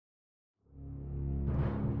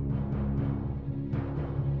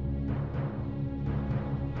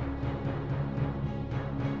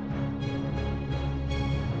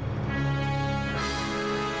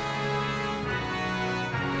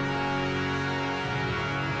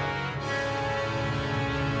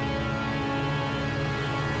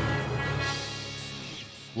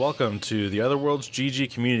Welcome to the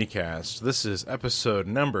OtherWorldsGG Community Cast. This is episode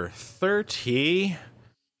number 30.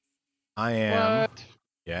 I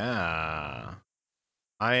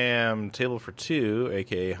am Table for Two,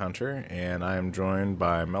 aka Hunter, and I am joined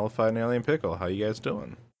by Mellified and Alien Pickle. How you guys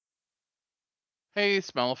doing? Hey,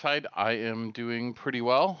 Smellified. I am doing pretty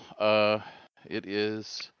well. It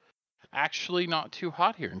is actually not too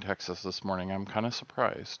hot here in Texas this morning. I'm kind of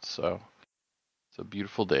surprised. So it's a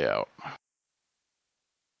beautiful day out.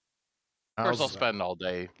 Of course, I'll spend all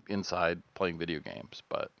day inside playing video games,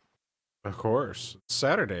 but of course, it's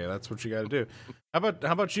Saturday. That's what you got to do. How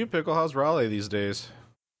about you, Pickle? How's Raleigh these days?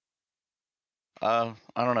 I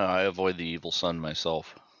don't know. I avoid the evil sun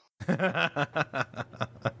myself. It's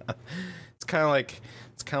kind of like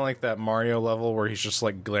that Mario level where he's just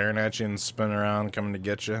like glaring at you and spinning around, coming to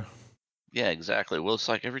get you. Yeah, exactly. Well, it's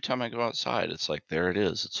like every time I go outside, it's like there it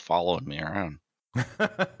is. It's following me around.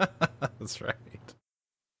 That's right.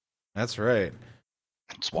 That's right.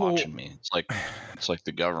 It's watching me. It's like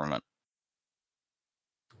the government.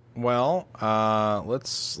 Well,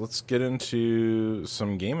 let's get into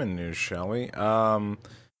some gaming news, shall we? Kind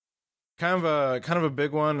of a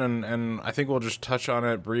big one, and I think we'll just touch on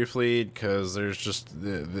it briefly because there's just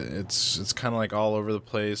it's kind of like all over the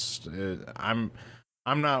place. I'm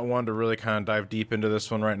not one to really kind of dive deep into this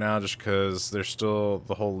one right now, just because there's still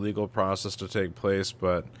the whole legal process to take place,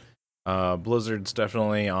 but. Blizzard's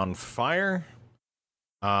definitely on fire.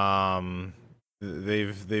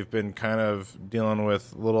 They've been kind of dealing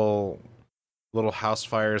with little house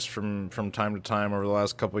fires from time to time over the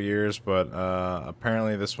last couple of years, but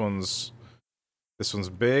apparently this one's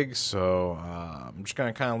big. So I'm just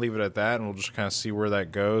gonna kind of leave it at that, and we'll just kind of see where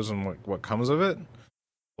that goes and what comes of it.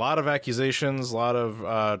 A lot of accusations, a lot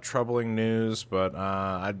of troubling news, but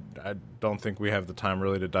I don't think we have the time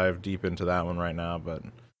really to dive deep into that one right now, but.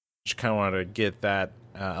 Just kind of wanted to get that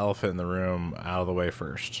elephant in the room out of the way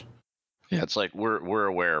first. Yeah, it's like we're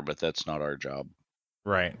aware, but that's not our job.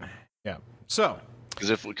 Right. Yeah. So,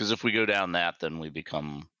 because if we go down that, then we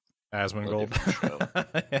become Asmongold.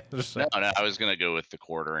 No, I was going to go with the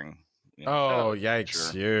quartering. You know,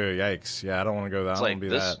 yikes! Sure. Yikes! Yeah, I don't want to go that. It's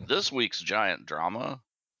like this week's giant drama.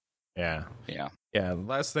 Yeah. Yeah. Yeah.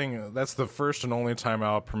 Last thing. That's the first and only time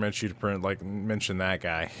I'll permit you to mention that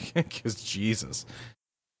guy, because Jesus.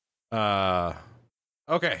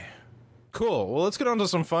 Okay, cool. Well, let's get on to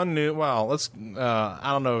some fun news. Well, I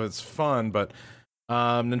don't know if it's fun, but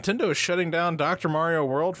Nintendo is shutting down Dr. Mario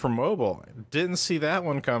World for mobile. Didn't see that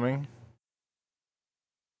one coming.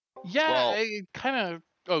 Yeah,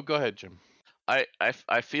 go ahead, Jim. I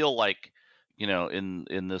feel like,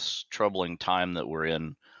 in this troubling time that we're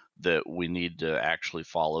in, that we need to actually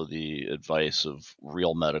follow the advice of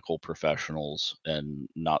real medical professionals and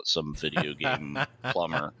not some video game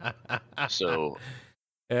plumber. So,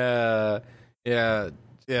 yeah,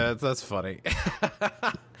 that's funny.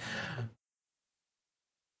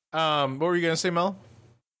 What were you gonna say, Mel?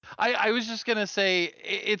 I was just gonna say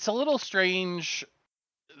it's a little strange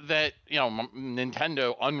that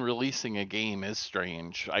Nintendo unreleasing a game is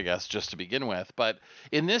strange, I guess, just to begin with. But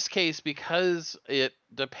in this case, because it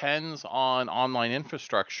depends on online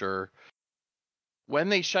infrastructure, when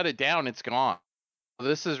they shut it down, it's gone.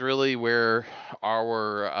 This is really where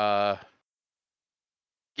our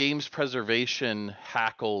games preservation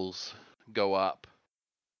hackles go up.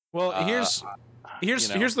 Well, here's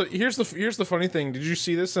the funny thing. Did you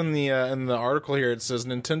see this in the article here? It says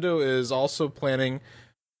Nintendo is also planning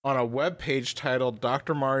on a web page titled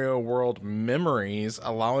Dr. Mario World Memories,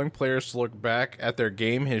 allowing players to look back at their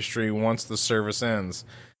game history once the service ends.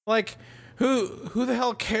 Like, who the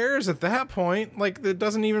hell cares at that point? Like, it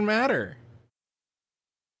doesn't even matter.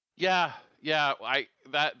 Yeah,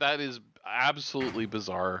 that is absolutely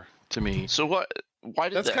bizarre to me. So what? Why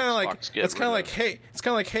did that's kind of like it's kind of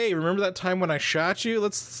like hey, remember that time when I shot you?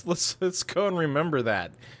 Let's go and remember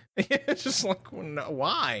that. It's just like, no,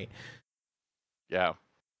 why? Yeah.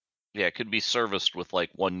 Yeah, it could be serviced with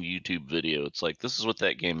like one YouTube video. It's like, this is what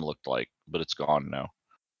that game looked like, but it's gone now.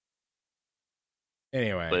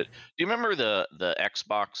 Anyway. But do you remember the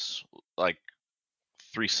Xbox like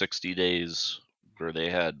 360 days where they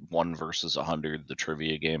had 1 versus 100, the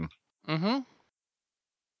trivia game? Mm-hmm.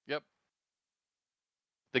 Yep.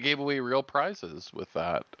 They gave away real prizes with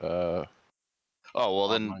that. Oh, well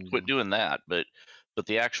then quit doing that. But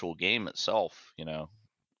the actual game itself,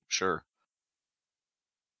 sure.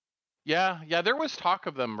 Yeah, there was talk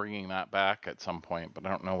of them bringing that back at some point, but I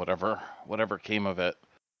don't know whatever came of it.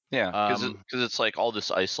 Yeah, because it's like all this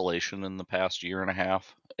isolation in the past year and a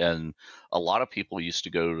half, and a lot of people used to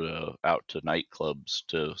go out to nightclubs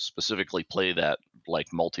to specifically play that like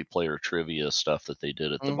multiplayer trivia stuff that they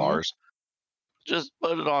did at the Mhm. bars. Just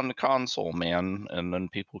put it on the console, man, and then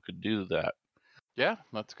people could do that. Yeah,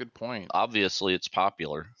 that's a good point. Obviously, it's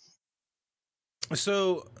popular.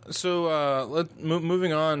 So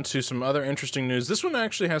moving on to some other interesting news. This one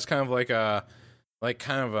actually has kind of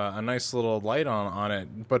a nice little light on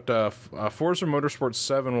it. But Forza Motorsport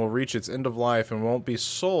 7 will reach its end of life and won't be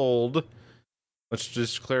sold. Let's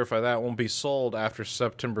just clarify that won't be sold after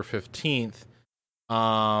September 15th.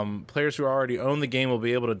 Players who already own the game will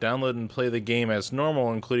be able to download and play the game as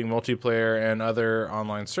normal, including multiplayer and other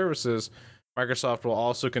online services. Microsoft will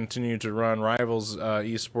also continue to run Rivals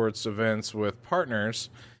esports events with partners.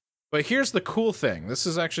 But here's the cool thing. This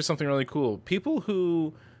is actually something really cool. People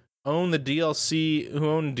who own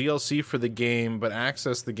DLC for the game but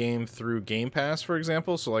access the game through Game Pass, for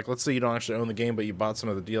example. So like, let's say you don't actually own the game but you bought some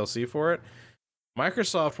of the DLC for it.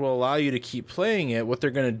 Microsoft will allow you to keep playing it. What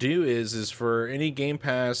they're going to do is for any Game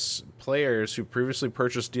Pass players who previously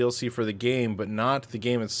purchased DLC for the game but not the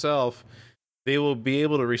game itself, they will be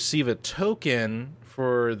able to receive a token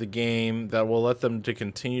for the game that will let them to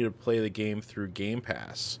continue to play the game through Game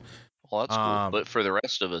Pass. Well, that's cool. But for the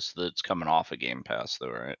rest of us, that's coming off of Game Pass,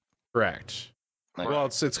 though, right? Correct. Well,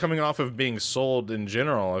 it's coming off of being sold in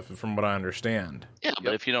general, from what I understand. Yeah,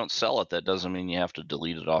 but if you don't sell it, that doesn't mean you have to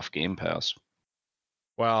delete it off Game Pass.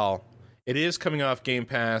 Well, it is coming off Game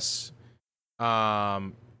Pass,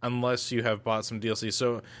 unless you have bought some DLC.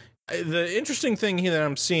 So the interesting thing here that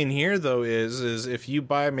I'm seeing here, though, is if you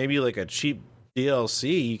buy maybe like a cheap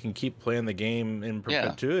DLC, you can keep playing the game in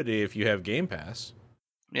perpetuity if you have Game Pass.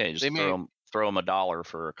 Yeah, you just throw them $1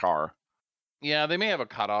 for a car. Yeah, they may have a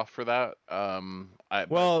cutoff for that.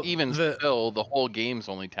 Still, the whole game's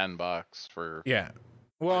only $10 for. Yeah.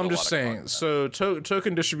 Well, I'm just saying. So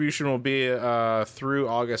token distribution will be through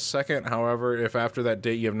August 2nd. However, if after that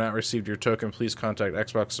date you have not received your token, please contact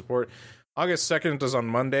Xbox support. August 2nd is on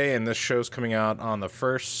Monday, and this show's coming out on the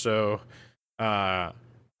 1st. So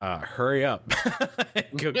hurry up.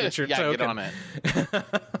 Go get your token. Get on it.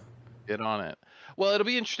 Get on it. Well, it'll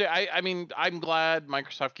be interesting. I mean, I'm glad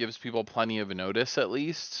Microsoft gives people plenty of notice, at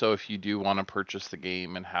least. So if you do want to purchase the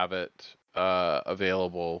game and have it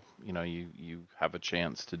available, you have a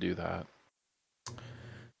chance to do that.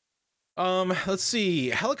 Let's see.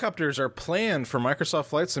 Helicopters are planned for Microsoft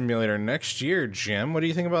Flight Simulator next year. Jim, what do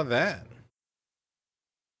you think about that?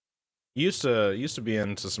 You used to be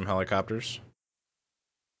into some helicopters.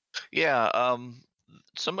 Yeah,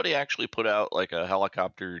 somebody actually put out like a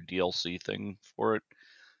helicopter DLC thing for it.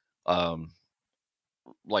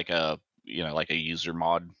 Like a user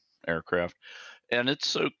mod aircraft. And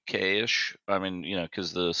it's okay-ish. I mean,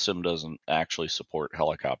 because the sim doesn't actually support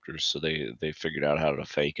helicopters, so they figured out how to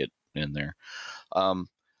fake it in there.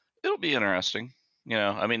 It'll be interesting.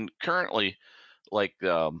 I mean, currently, like,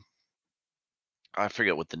 I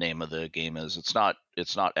forget what the name of the game is. It's not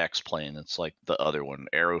X-Plane. It's like the other one,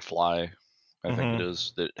 Aerofly, I think it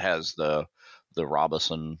is. That has the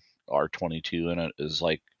Robinson R22 in it. Is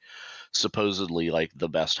like supposedly like the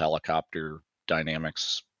best helicopter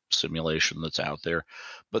dynamics simulation that's out there.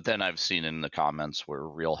 But then I've seen in the comments where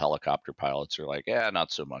real helicopter pilots are like,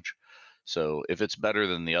 not so much. So if it's better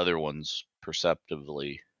than the other ones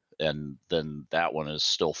perceptively, and then that one is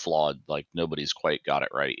still flawed, like nobody's quite got it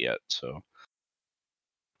right yet. So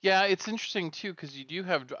yeah, it's interesting too, because you do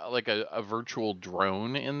have like a virtual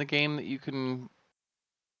drone in the game that you can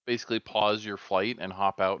basically pause your flight and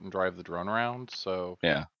hop out and drive the drone around. So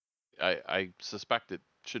yeah, I suspect it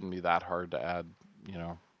shouldn't be that hard to add,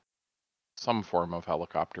 some form of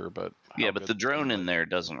helicopter. But but the drone in there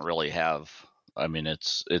doesn't really have. I mean,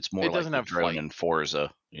 it's more like the drone in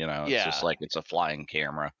Forza. It's just like it's a flying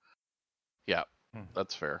camera. Yeah,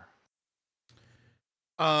 that's fair.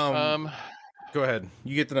 Go ahead.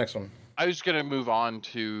 You get the next one. I was going to move on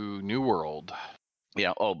to New World.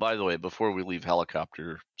 Yeah. Oh, by the way, before we leave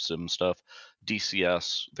helicopter sim stuff,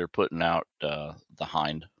 DCS, they're putting out the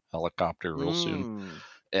Hind helicopter real soon.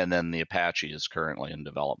 And then the Apache is currently in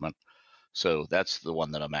development. So that's the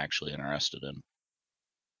one that I'm actually interested in.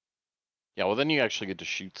 Yeah, well, then you actually get to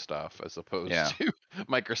shoot stuff as opposed to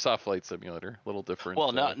Microsoft Flight Simulator. A little different.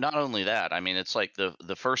 Well, not only that. I mean, it's like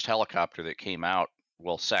the first helicopter that came out.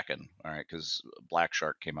 Well, second, all right, because Black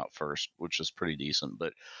Shark came out first, which is pretty decent.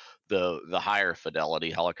 But the higher fidelity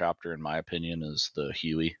helicopter, in my opinion, is the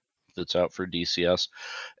Huey that's out for DCS,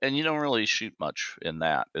 and you don't really shoot much in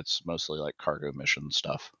that. It's mostly like cargo mission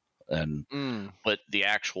stuff, and but the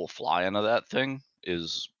actual flying of that thing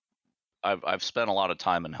is I've spent a lot of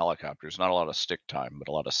time in helicopters, not a lot of stick time, but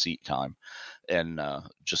a lot of seat time, and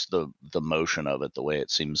just the motion of it, the way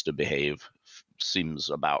it seems to behave, seems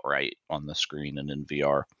about right on the screen and in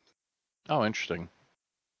VR. Oh, interesting.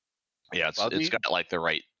 Yeah, Well, it's got like the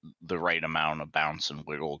right amount of bounce and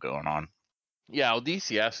wiggle going on. Yeah, well,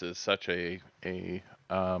 DCS is such a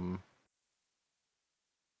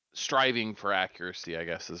striving for accuracy, I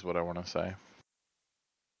guess is what I want to say.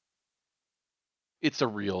 It's a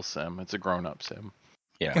real sim. It's a grown-up sim.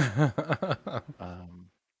 Yeah.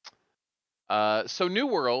 So New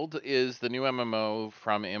World is the new MMO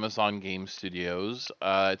from Amazon Game Studios.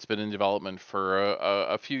 It's been in development for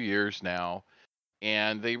a few years now,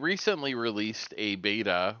 and they recently released a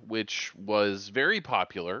beta, which was very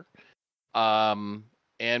popular. And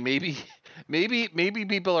maybe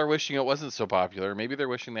people are wishing it wasn't so popular. Maybe they're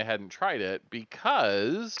wishing they hadn't tried it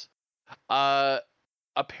because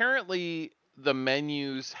apparently the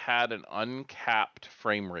menus had an uncapped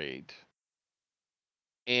frame rate,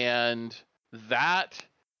 and that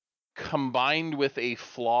combined with a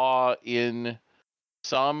flaw in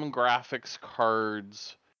some graphics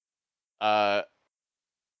cards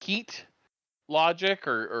heat logic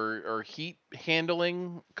or heat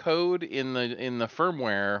handling code in the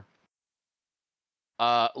firmware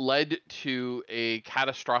led to a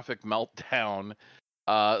catastrophic meltdown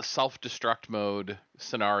self-destruct mode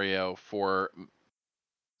scenario for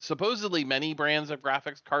supposedly many brands of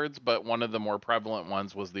graphics cards, but one of the more prevalent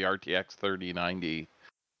ones was the RTX 3090.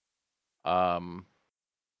 I've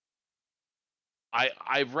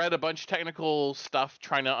read a bunch of technical stuff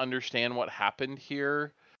trying to understand what happened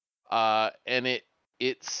here, and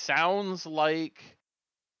it sounds like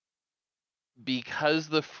because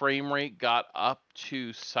the frame rate got up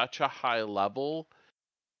to such a high level,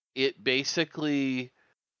 it basically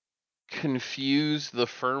confused the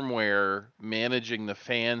firmware managing the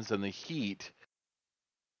fans and the heat,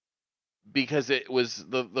 because it was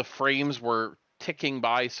the frames were ticking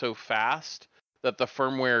by so fast that the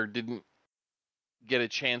firmware didn't get a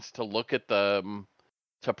chance to look at them,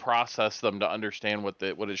 to process them, to understand what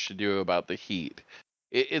it should do about the heat.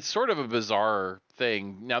 It's sort of a bizarre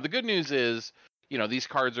thing. Now, the good news is, these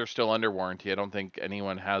cards are still under warranty. I don't think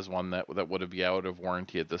anyone has one that would be out of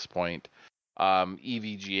warranty at this point.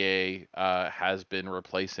 EVGA has been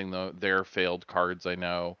replacing their failed cards, I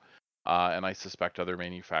know, and I suspect other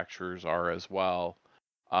manufacturers are as well.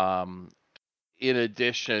 In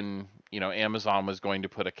addition, Amazon was going to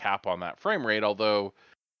put a cap on that frame rate, although,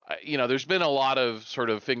 there's been a lot of sort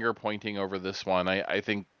of finger pointing over this one. I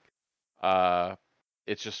think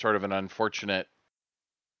it's just sort of an unfortunate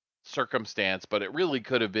circumstance, but it really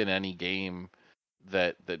could have been any game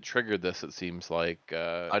that triggered this, it seems like.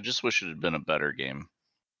 I just wish it had been a better game.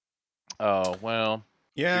 Oh, well.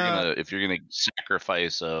 Yeah. If you're gonna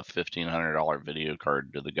sacrifice a $1,500 video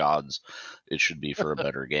card to the gods, it should be for a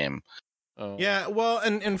better game. Oh. Yeah, well,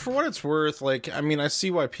 and for what it's worth, I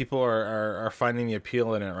see why people are finding the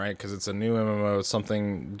appeal in it, right? Because it's a new MMO, it's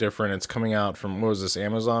something different. It's coming out from, what was this,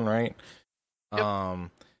 Amazon, right?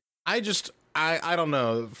 Yep. I don't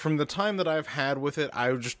know. From the time that I've had with it,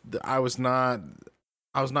 I was not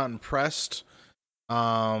impressed.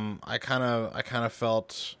 I kind of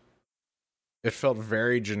felt it felt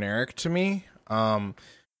very generic to me.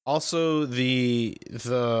 Also the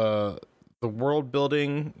world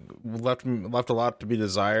building left a lot to be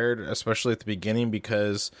desired, especially at the beginning,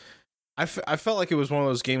 because I felt like it was one of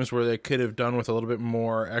those games where they could have done with a little bit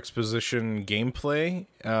more exposition gameplay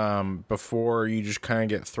before you just kind of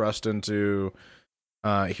get thrust into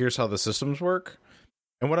here's how the systems work.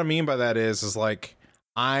 And what I mean by that is like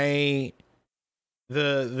the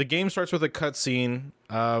game starts with a cutscene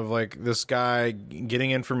of like this guy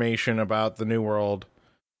getting information about the new world.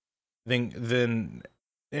 Then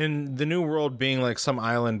in the new world being like some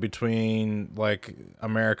island between like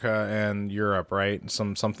America and Europe, right?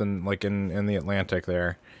 Something like in the Atlantic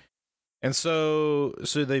there. And so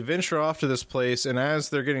they venture off to this place, and as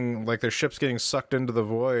they're getting like their ship's getting sucked into the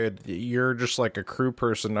void, you're just like a crew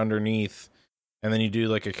person underneath, and then you do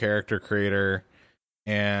like a character creator,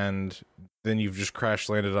 and then you've just crash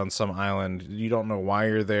landed on some island. You don't know why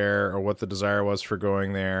you're there or what the desire was for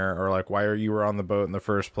going there, or like why you were on the boat in the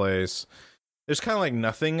first place. There's kind of like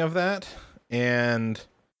nothing of that, and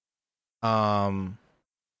so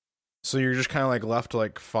you're just kind of like left to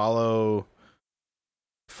like follow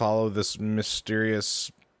this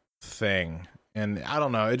mysterious thing. And I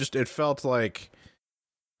don't know, it felt like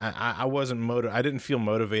I wasn't I didn't feel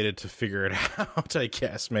motivated to figure it out. I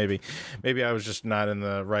guess maybe I was just not in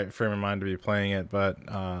the right frame of mind to be playing it, but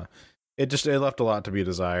it left a lot to be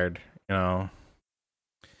desired,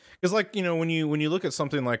 Because like when you look at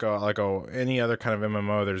something like any other kind of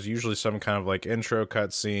MMO, there's usually some kind of like intro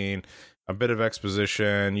cutscene, a bit of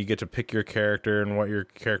exposition. You get to pick your character and what your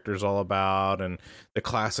character is all about, and the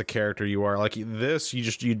classic character you are. Like this, you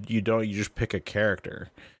just pick a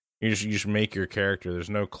character. You just make your character.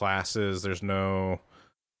 There's no classes. There's no.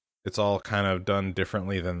 It's all kind of done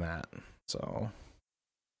differently than that. So.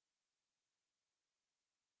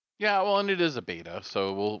 Yeah, well, and it is a beta,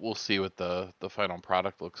 so we'll see what the final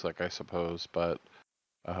product looks like, I suppose. But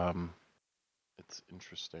it's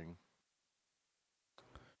interesting.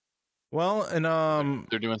 Well, and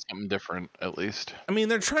they're doing something different, at least. I mean,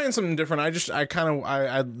 they're trying something different. I'd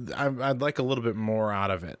like a little bit more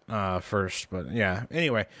out of it first, but yeah.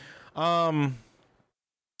 Anyway,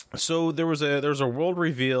 so there was a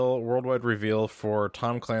worldwide reveal for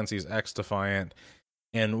Tom Clancy's X Defiant.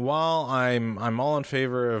 And while I'm all in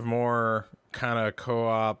favor of more kind of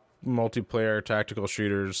co-op multiplayer tactical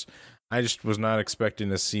shooters, I just was not expecting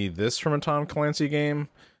to see this from a Tom Clancy game.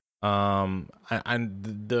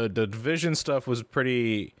 The Division stuff was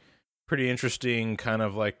pretty interesting, kind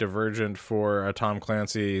of like divergent for a Tom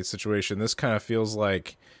Clancy situation. This kind of feels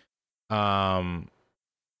like Far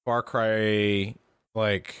Cry,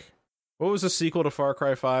 like what was the sequel to Far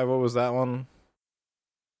Cry 5? What was that one?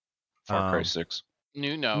 Far Cry 6.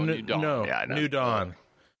 New Dawn. Yeah, New Dawn.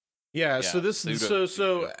 Yeah, so this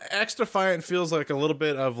so X Defiant feels like a little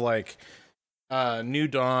bit of like New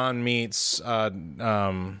Dawn meets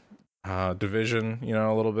Division,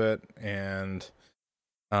 a little bit, and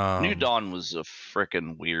New Dawn was a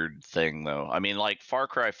freaking weird thing, though. I mean, like Far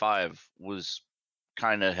Cry 5 was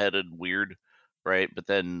kind of headed weird, right? But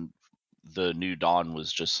then the New Dawn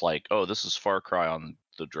was just like, oh, this is Far Cry on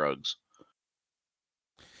the drugs.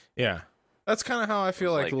 Yeah, that's kind of how I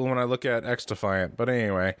feel like when I look at X Defiant. But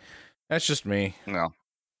anyway, that's just me. No.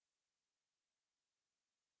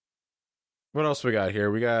 What else we got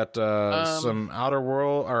here? We got some Outer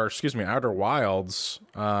Wilds.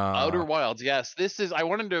 Outer Wilds, yes. I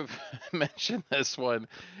wanted to mention this one,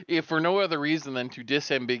 if for no other reason than to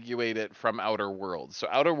disambiguate it from Outer Worlds. So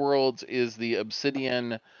Outer Worlds is the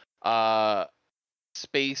Obsidian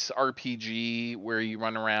space RPG where you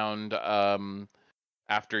run around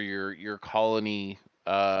after your colony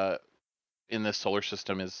in the solar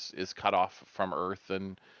system is cut off from Earth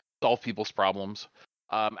and solve people's problems.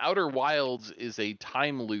 Outer Wilds is a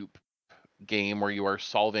time loop game where you are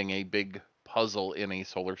solving a big puzzle in a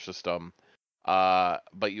solar system,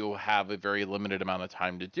 but you'll have a very limited amount of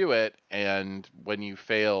time to do it, and when you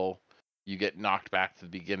fail, you get knocked back to the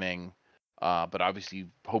beginning, but obviously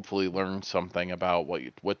hopefully learn something about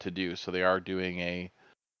what to do. So they are doing a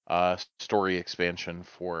story expansion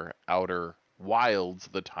for Outer Wilds,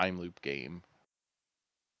 the time loop game.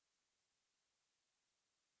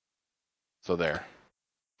 So there.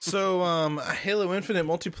 So, Halo Infinite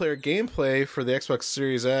multiplayer gameplay for the Xbox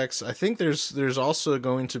Series X. I think there's also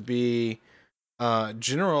going to be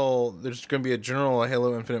There's going to be a general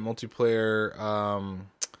Halo Infinite multiplayer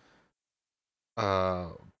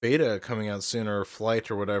beta coming out soon, or Flight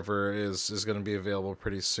or whatever is going to be available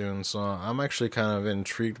pretty soon. So I'm actually kind of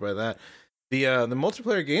intrigued by that. The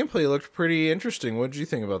multiplayer gameplay looked pretty interesting. What did you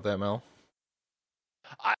think about that, Mel?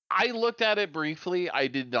 I looked at it briefly. I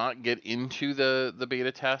did not get into the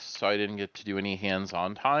beta test, so I didn't get to do any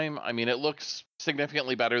hands-on time. I mean, it looks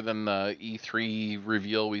significantly better than the E3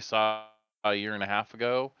 reveal we saw a year and a half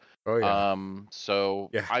ago. Oh yeah.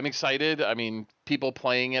 Yeah. I'm excited. I mean, people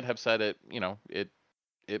playing it have said it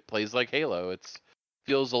plays like Halo. It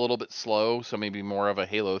feels a little bit slow, so maybe more of a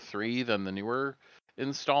Halo 3 than the newer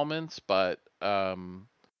installments, but yeah,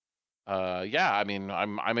 I mean,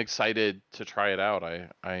 I'm excited to try it out.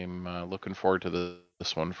 I'm looking forward to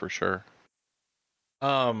this one for sure.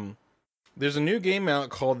 There's a new game out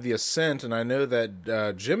called The Ascent, and I know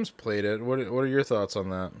that Jim's played it. What are your thoughts on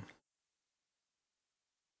that?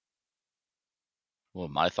 Well,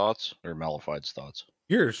 my thoughts or Malified's thoughts?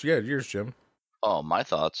 Yours, Jim. Oh, my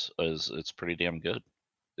thoughts is it's pretty damn good.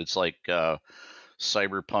 It's like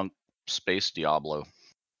cyberpunk space Diablo.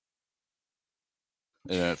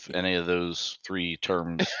 And if any of those three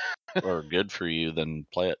terms are good for you, then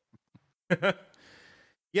play it.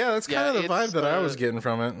 Yeah, that's kind of the vibe that I was getting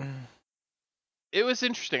from it. It was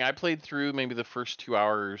interesting. I played through maybe the first 2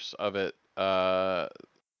 hours of it over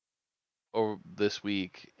this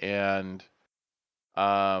week, and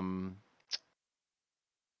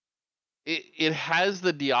it has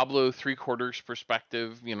the Diablo 3/4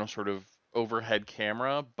 perspective, sort of overhead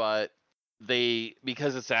camera, but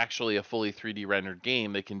because it's actually a fully 3D rendered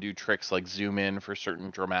game, they can do tricks like zoom in for certain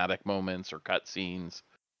dramatic moments or cutscenes.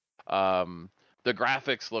 The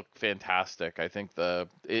graphics look fantastic. I think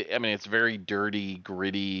it's very dirty,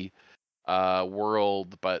 gritty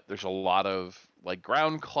world, but there's a lot of like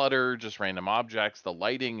ground clutter, just random objects. The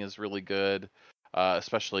lighting is really good,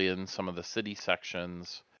 especially in some of the city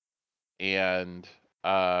sections. And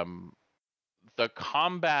the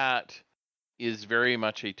combat is very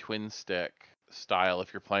much a twin stick style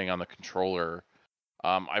if you're playing on the controller.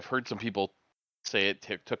 I've heard some people say it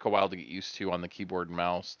took a while to get used to on the keyboard and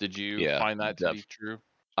mouse. Did you find that to be true?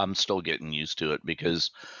 I'm still getting used to it because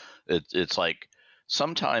it's like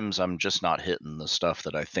sometimes I'm just not hitting the stuff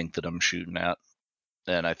that I think that I'm shooting at.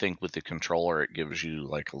 And I think with the controller, it gives you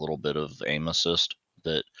like a little bit of aim assist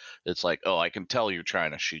that it's like, oh, I can tell you're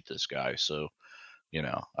trying to shoot this guy. So,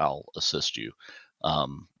 I'll assist you.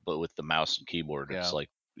 But with the mouse and keyboard, it's like,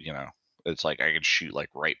 it's like I could shoot like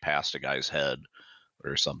right past a guy's head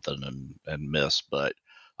or something and miss. But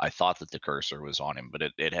I thought that the cursor was on him, but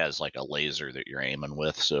it has like a laser that you're aiming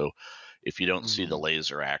with. So if you don't see the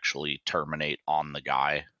laser actually terminate on the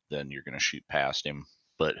guy, then you're going to shoot past him.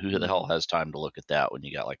 But who the hell has time to look at that when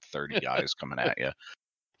you got like 30 guys coming at you?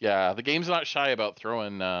 Yeah, the game's not shy about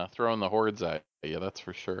throwing the hordes at you. That's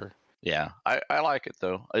for sure. Yeah, I like it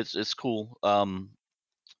though. It's cool.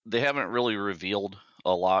 They haven't really revealed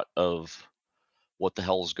a lot of what the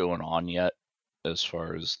hell's going on yet as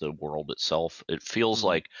far as the world itself. It feels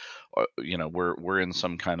like we're in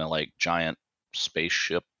some kind of like giant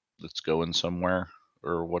spaceship that's going somewhere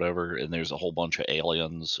or whatever, and there's a whole bunch of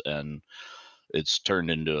aliens, and it's turned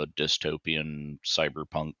into a dystopian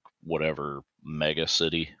cyberpunk whatever mega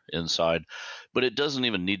city inside. But it doesn't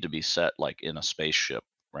even need to be set like in a spaceship,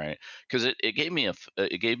 right? Because it gave me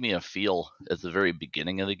a feel at the very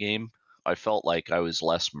beginning of the game. I felt like I was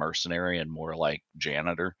less mercenary and more like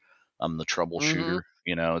janitor. I'm the troubleshooter.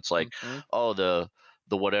 It's like, oh, the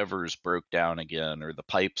whatever's broke down again, or the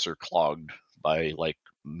pipes are clogged by like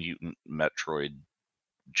mutant Metroid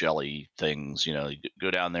jelly things. You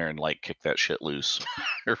go down there and like kick that shit loose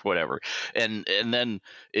or whatever. And then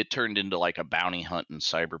it turned into like a bounty hunt and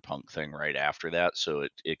cyberpunk thing right after that. So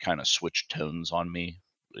it kind of switched tones on me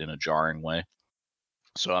in a jarring way.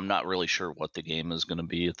 So I'm not really sure what the game is going to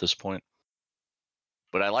be at this point.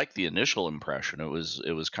 But I like the initial impression. It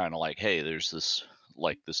was kind of like, hey, there's this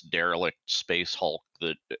derelict space Hulk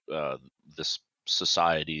that this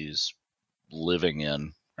society's living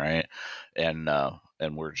in, right? And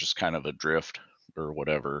we're just kind of adrift or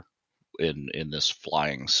whatever in this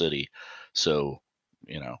flying city. So,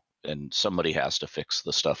 and somebody has to fix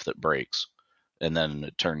the stuff that breaks. And then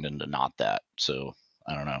it turned into not that. So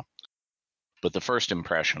I don't know. But the first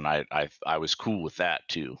impression, I was cool with that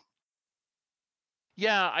too.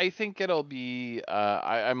 Yeah, I think it'll be.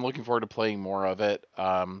 I'm looking forward to playing more of it.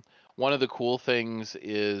 One of the cool things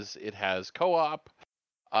is it has co-op.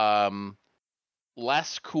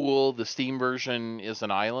 Less cool, the Steam version is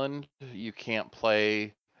an island. You can't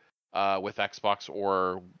play with Xbox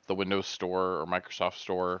or the Windows Store or Microsoft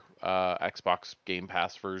Store Xbox Game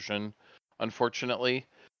Pass version, unfortunately.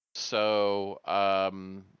 So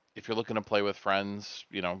if you're looking to play with friends,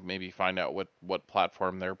 maybe find out what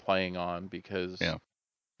platform they're playing on, because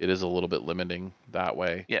it is a little bit limiting that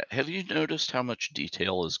way. Yeah. Have you noticed how much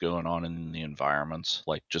detail is going on in the environments?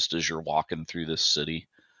 Like just as you're walking through this city,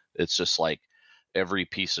 it's just like every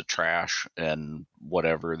piece of trash and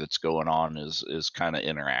whatever that's going on is kind of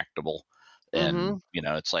interactable. And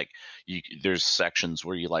it's like there's sections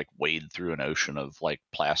where you like wade through an ocean of like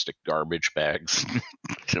plastic garbage bags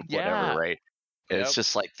to whatever, right? And it's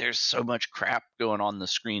just like there's so much crap going on the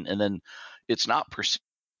screen, and then it's not perceived,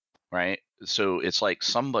 right? So it's like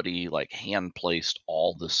somebody like hand placed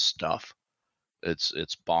all this stuff. It's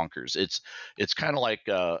bonkers. It's kind of like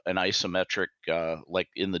an isometric like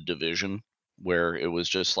in The Division, where it was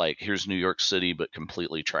just like, here's New York City but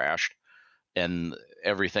completely trashed, and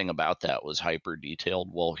everything about that was hyper detailed.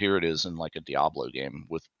 Well, here it is in like a Diablo game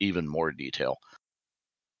with even more detail.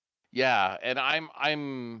 Yeah, and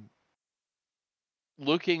I'm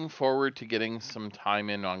looking forward to getting some time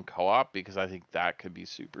in on co-op, because I think that could be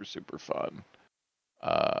super super fun.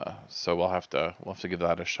 So we'll have to give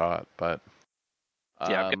that a shot. But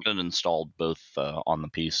yeah, I've got it installed both on the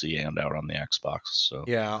PC and out on the Xbox. So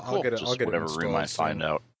yeah, I'll get it. I'll get whatever it room I find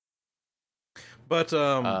out. But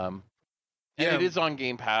and it is on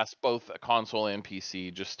Game Pass, both console and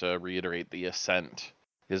PC. Just to reiterate, The Ascent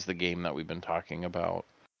is the game that we've been talking about.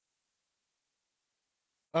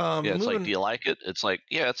 Yeah, it's like, do you like it? It's like,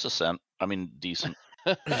 yeah, it's Ascent. I mean, decent.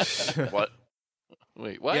 What?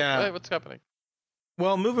 Wait, what? Yeah. What's happening?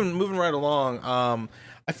 Well, moving right along.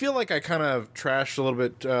 I feel like I kind of trashed a little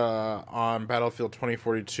bit on Battlefield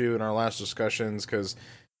 2042 in our last discussions, because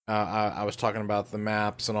I was talking about the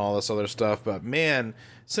maps and all this other stuff, but man,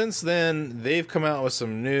 since then they've come out with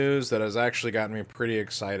some news that has actually gotten me pretty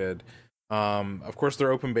excited. Of course,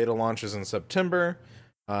 their open beta launches in September.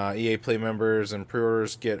 EA Play members and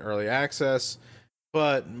pre-orders get early access,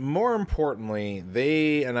 but more importantly,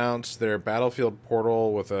 they announced their Battlefield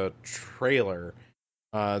portal with a trailer.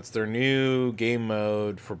 It's their new game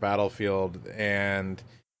mode for Battlefield, and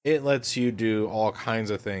it lets you do all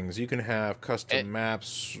kinds of things. You can have custom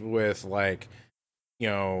maps with World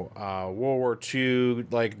War II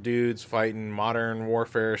like dudes fighting modern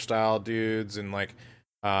warfare style dudes, and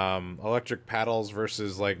electric paddles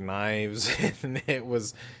versus like knives, and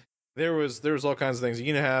there was all kinds of things.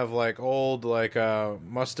 You can have like old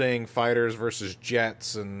Mustang fighters versus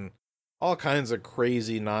jets and all kinds of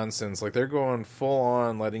crazy nonsense. Like they're going full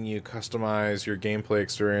on letting you customize your gameplay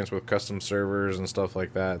experience with custom servers and stuff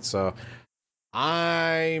like that. So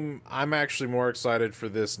I'm actually more excited for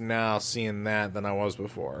this now seeing that than I was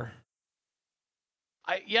before.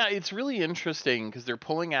 Yeah, it's really interesting because they're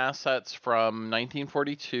pulling assets from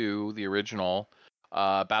 1942, the original,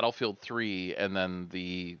 Battlefield 3, and then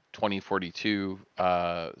the 2042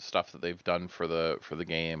 stuff that they've done for the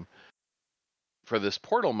game for this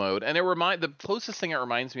portal mode. And the closest thing it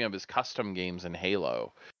reminds me of is custom games in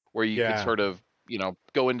Halo, where you could sort of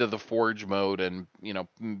go into the Forge mode and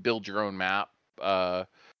build your own map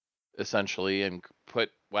essentially, and put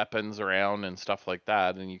weapons around and stuff like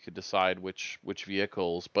that, and you could decide which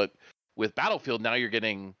vehicles. But with Battlefield now, you're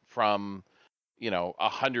getting from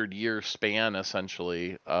 100-year span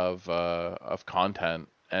essentially of content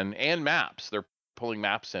and maps. They're pulling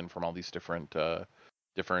maps in from all these different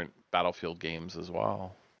Battlefield games as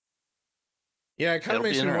well. Yeah, it kind of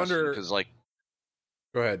makes me wonder because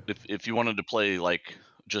go ahead. If you wanted to play like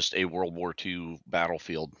just a World War II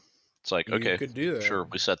Battlefield, it's like, okay, you could do that. Sure,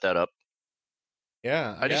 we set that up.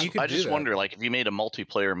 Yeah, I just wonder, like, if you made a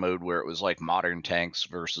multiplayer mode where it was like modern tanks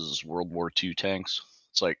versus World War II tanks,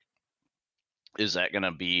 it's like, is that going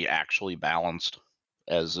to be actually balanced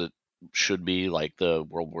as it should be? Like the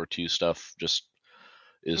World War II stuff just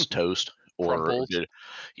is toast, or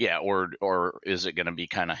or is it going to be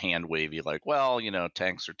kind of hand wavy? Like, well,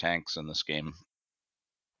 tanks are tanks in this game.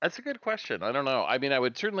 That's a good question. I don't know. I mean, I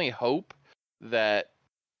would certainly hope that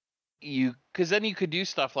because then you could do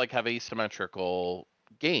stuff like have asymmetrical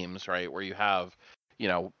games, right? Where you have,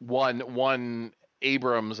 one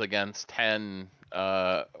Abrams against 10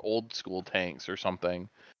 old school tanks or something,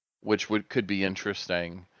 which could be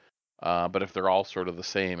interesting. But if they're all sort of the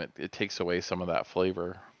same, it takes away some of that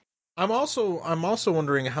flavor. I'm also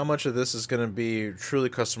wondering how much of this is going to be truly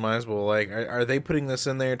customizable. Like, are they putting this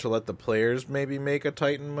in there to let the players maybe make a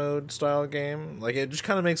Titan mode style game? Like, it just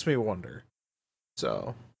kind of makes me wonder.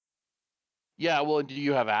 So, yeah. Well, do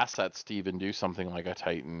you have assets to even do something like a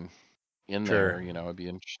Titan in there? It'd be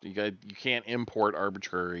interesting. You can't import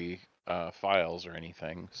arbitrary files or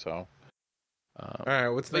anything. So, all right.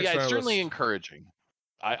 What's next? Yeah, it's certainly encouraging.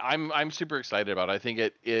 I'm super excited about it. I think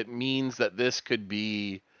it means that this could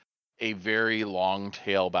be a very long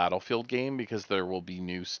tail Battlefield game, because there will be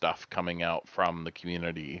new stuff coming out from the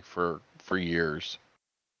community for years.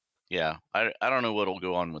 Yeah, I don't know what'll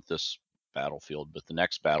go on with this Battlefield, but the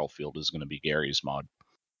next Battlefield is going to be Gary's mod.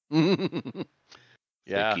 Yeah,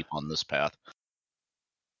 they keep on this path.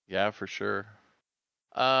 Yeah, for sure.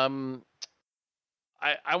 I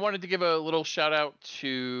wanted to give a little shout out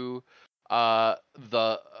to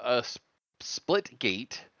the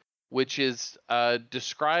Splitgate, which is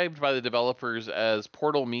described by the developers as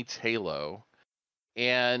Portal meets Halo.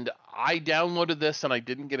 And I downloaded this and I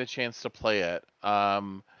didn't get a chance to play it.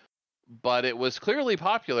 But it was clearly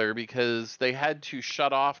popular because they had to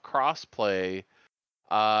shut off crossplay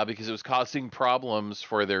because it was causing problems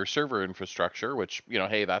for their server infrastructure, which,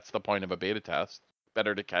 hey, that's the point of a beta test.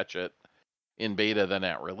 Better to catch it in beta than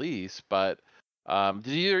at release. But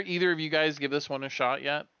did either of you guys give this one a shot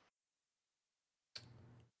yet?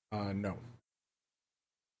 No.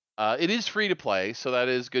 It is free to play, so that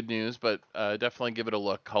is good news, but definitely give it a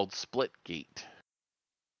look, called Splitgate.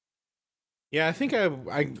 Yeah, I think I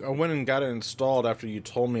went and got it installed after you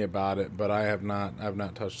told me about it, but I've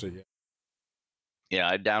not touched it yet. Yeah,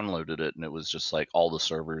 I downloaded it and it was just like all the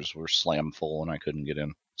servers were slam full and I couldn't get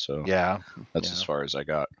in. So that's as far as I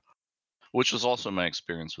got. Which was also my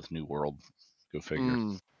experience with New World. Go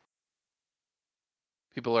figure.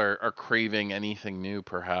 People are craving anything new,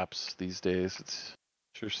 perhaps, these days. It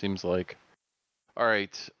sure seems like. All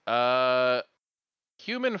right.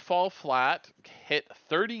 Human Fall Flat hit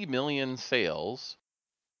 30 million sales,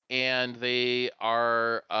 and they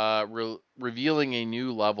are revealing a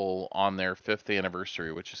new level on their 5th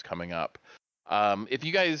anniversary, which is coming up. If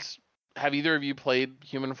you guys have either of you played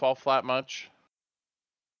Human Fall Flat much?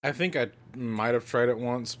 I think I might have tried it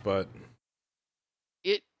once, but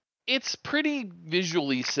it's pretty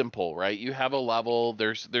visually simple, right? You have a level.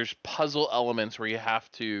 There's puzzle elements where you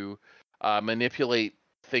have to manipulate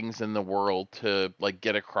things in the world to like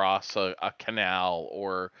get across a canal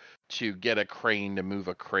or to get a crane to move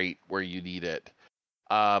a crate where you need it.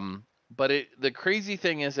 But the crazy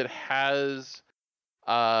thing is it has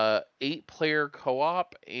 8-player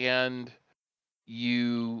co-op, and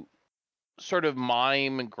you sort of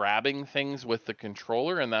mime grabbing things with the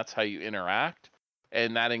controller, and that's how you interact.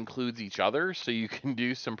 And that includes each other, so you can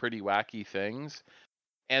do some pretty wacky things.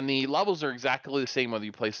 And the levels are exactly the same whether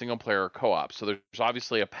you play single player or co-op. So there's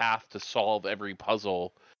obviously a path to solve every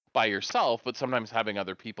puzzle by yourself, but sometimes having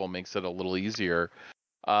other people makes it a little easier.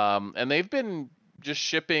 And they've been just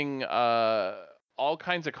shipping all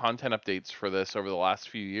kinds of content updates for this over the last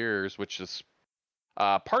few years, which is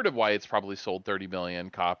part of why it's probably sold 30 million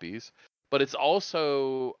copies. But it's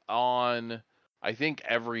also on, I think,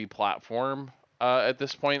 every platform at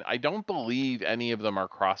this point. I don't believe any of them are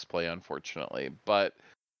crossplay, unfortunately. But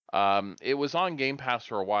it was on Game Pass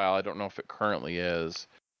for a while. I don't know if it currently is.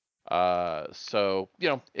 So,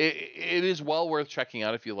 it is well worth checking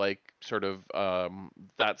out if you like sort of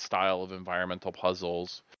that style of environmental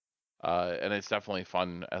puzzles. And it's definitely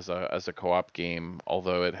fun as a co-op game,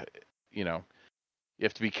 although you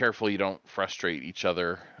have to be careful you don't frustrate each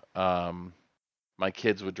other. My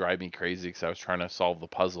kids would drive me crazy because I was trying to solve the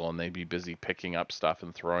puzzle and they'd be busy picking up stuff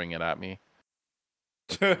and throwing it at me.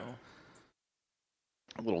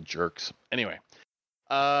 Little jerks. Anyway,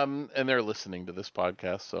 and they're listening to this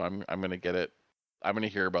podcast, so I'm gonna get it. I'm gonna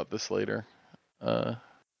hear about this later. I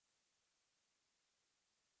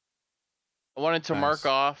wanted to mark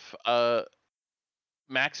off.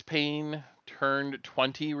 Max Payne turned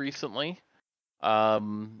 20 recently.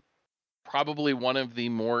 Probably one of the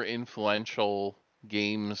more influential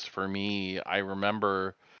games for me. I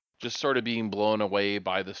remember just sort of being blown away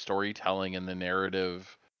by the storytelling and the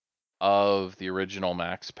narrative of the original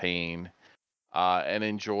Max Payne, and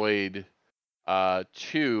enjoyed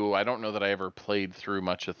 2. I don't know that I ever played through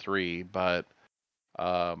much of 3, but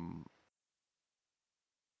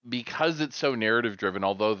because it's so narrative driven,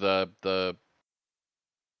 although the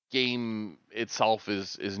game itself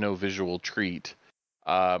is no visual treat,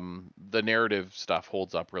 the narrative stuff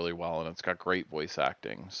holds up really well, and it's got great voice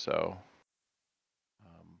acting, so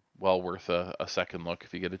well worth a second look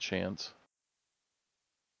if you get a chance.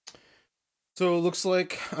 So it looks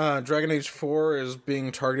like Dragon Age 4 is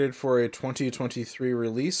being targeted for a 2023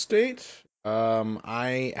 release date.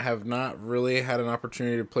 I have not really had an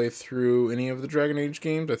opportunity to play through any of the Dragon Age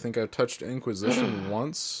games. I think I've touched Inquisition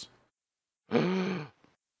once. Oh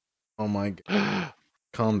my god.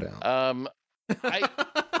 Calm down.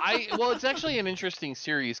 Well, it's actually an interesting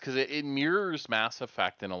series because it mirrors Mass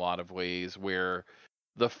Effect in a lot of ways, where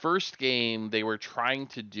the first game they were trying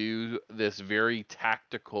to do this very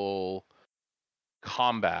tactical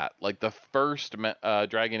combat. Like the first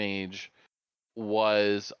Dragon Age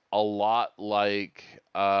was a lot like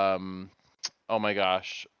oh my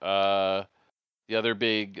gosh, the other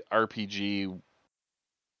big RPG.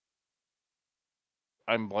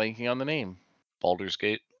 I'm blanking on the name. Baldur's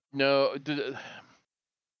Gate. No,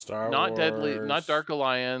 Star not Wars. Deadly, not Dark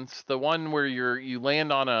Alliance. The one where you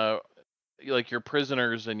land on you're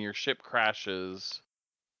prisoners and your ship crashes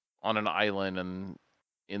on an island, and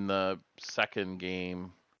in the second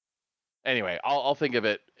game. Anyway, I'll think of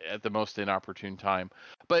it at the most inopportune time.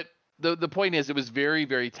 But the point is, it was very,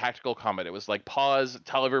 very tactical combat. It was like pause,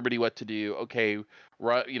 tell everybody what to do. Okay,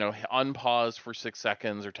 unpause for 6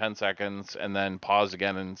 seconds or 10 seconds, and then pause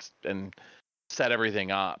again and set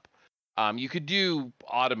everything up. You could do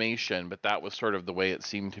automation, but that was sort of the way it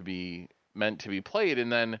seemed to be meant to be played.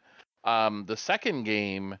 And then the second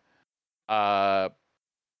game of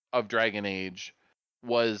Dragon Age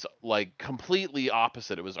was like completely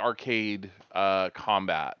opposite. It was arcade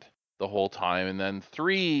combat the whole time. And then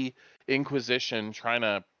 3, Inquisition, trying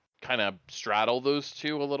to kind of straddle those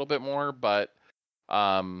two a little bit more, but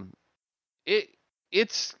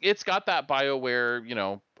it's got that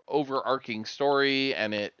BioWare, overarching story,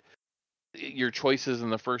 and your choices in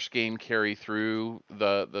the first game carry through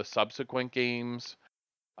the subsequent games.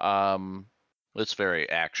 It's very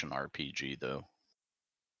action RPG though.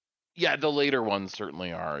 Yeah, the later ones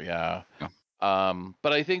certainly are. Yeah.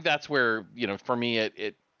 But I think that's where, for me,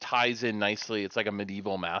 it ties in nicely. It's like a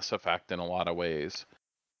medieval Mass Effect in a lot of ways.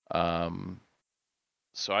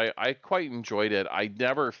 So I quite enjoyed it.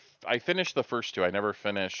 I finished the first 2. I never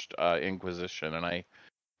finished Inquisition, and I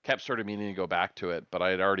kept sort of meaning to go back to it, but I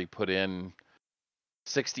had already put in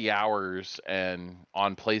 60 hours and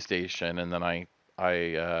on PlayStation, and then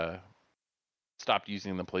I stopped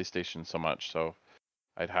using the PlayStation so much, so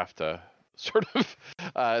I'd have to sort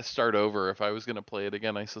of start over if I was going to play it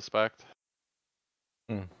again, I suspect.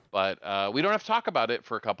 But we don't have to talk about it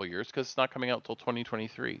for a couple years because it's not coming out till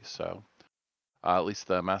 2023. So at least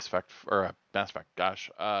the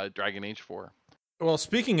Dragon Age 4. Well,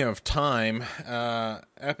 speaking of time,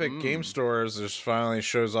 Epic Game Stores just finally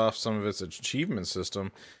shows off some of its achievement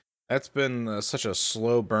system. That's been such a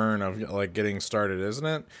slow burn of like getting started, isn't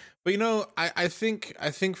it? But I think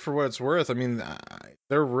for what it's worth, I mean,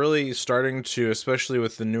 they're really starting to, especially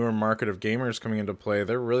with the newer market of gamers coming into play,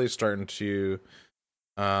 they're really starting to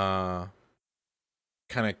kind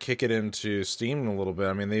of kick it into Steam a little bit.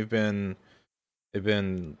 I mean, they've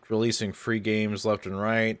been releasing free games left and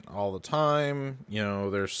right all the time.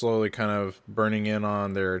 They're slowly kind of burning in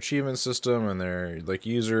on their achievement system and their like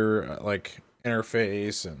user like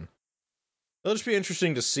interface, and it'll just be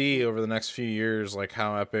interesting to see over the next few years like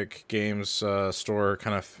how Epic Games Store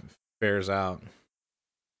kind of fares out.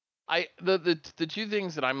 The two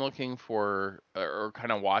things that I'm looking for or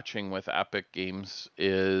kind of watching with Epic Games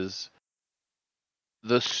is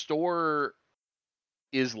the store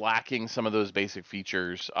is lacking some of those basic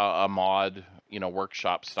features, a mod,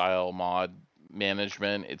 workshop style mod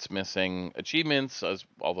management. It's missing achievements,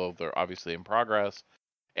 although they're obviously in progress,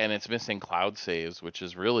 and it's missing cloud saves, which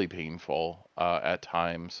is really painful at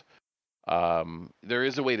times. There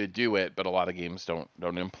is a way to do it, but a lot of games don't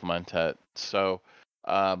implement it. So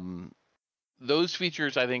those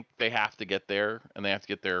features, I think they have to get there, and they have to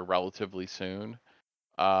get there relatively soon.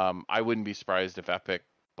 I wouldn't be surprised if Epic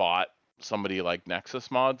bought somebody like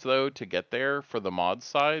Nexus Mods though to get there for the mod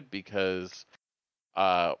side, because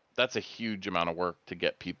that's a huge amount of work to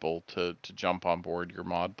get people to jump on board your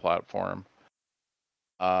mod platform.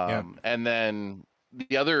 And then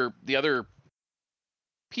the other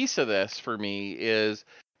piece of this for me is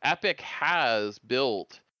Epic has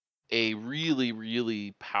built a really,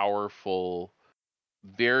 really powerful,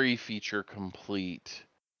 very feature complete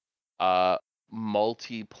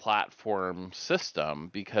multi-platform system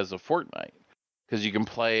because of Fortnite, because you can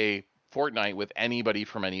play Fortnite with anybody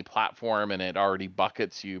from any platform, and it already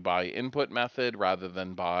buckets you by input method rather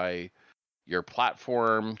than by your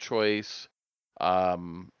platform choice.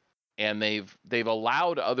 And they've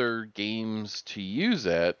allowed other games to use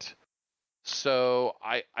it, so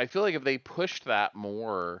I feel like if they pushed that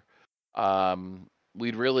more,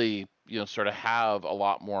 we'd really sort of have a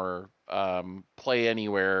lot more play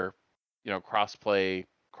anywhere, cross-play,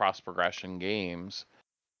 cross-progression games.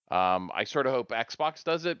 I sort of hope Xbox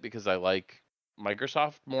does it because I like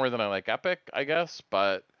Microsoft more than I like Epic, I guess.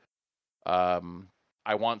 But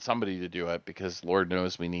I want somebody to do it because Lord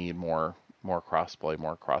knows we need more cross-play,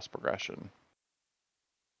 more cross-progression.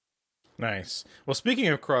 Nice. Well, speaking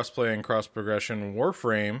of cross-play and cross-progression,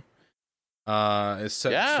 Warframe is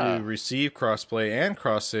set to receive cross-play and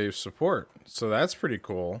cross-save support. So that's pretty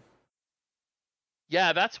cool.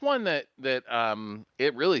 Yeah, that's one that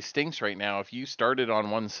it really stinks right now. If you started on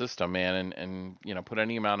one system, man, and put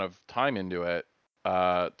any amount of time into it,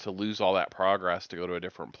 to lose all that progress to go to a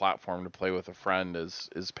different platform to play with a friend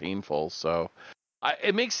is painful. So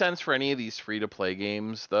it makes sense for any of these free-to-play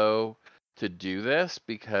games, though, to do this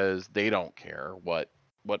because they don't care what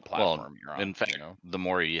platform you're on. In fact, the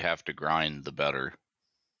more you have to grind, the better.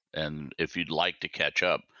 And if you'd like to catch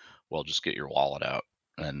up, well, just get your wallet out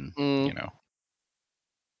and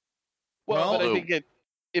Well, but I think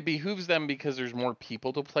it behooves them because there's more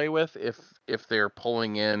people to play with if they're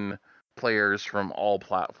pulling in players from all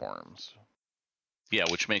platforms. Yeah,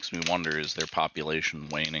 which makes me wonder, is their population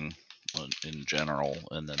waning in general,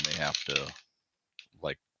 and then they have to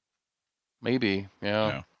maybe,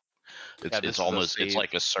 yeah. It's almost it's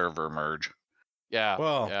like a server merge. Yeah.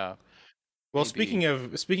 Well, yeah. Well, speaking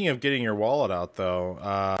of getting your wallet out,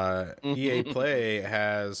 though, EA Play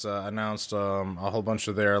has announced a whole bunch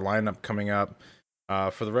of their lineup coming up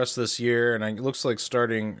for the rest of this year, and it looks like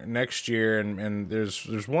starting next year. And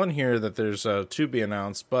there's one here that there's to be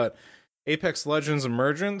announced, but Apex Legends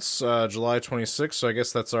Emergence, July 26th. So I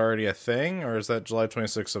guess that's already a thing, or is that July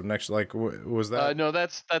 26th of next? Like, was that? No,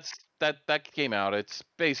 that came out. It's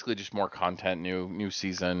basically just more content, new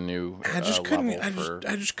season, new. I just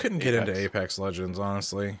couldn't get into Apex Legends,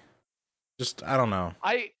 honestly. Just I don't know.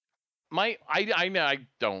 I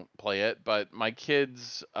don't play it, but my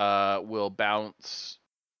kids will bounce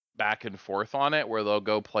back and forth on it, where they'll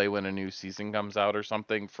go play when a new season comes out or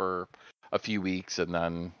something for a few weeks, and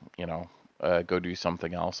then go do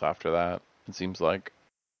something else after that. It seems like.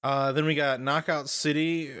 Then we got Knockout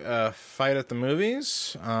City, Fight at the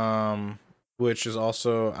Movies, which is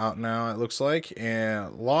also out now, it looks like.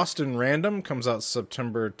 And Lost in Random comes out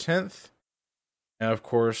September 10th. And of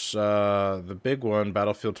course, the big one,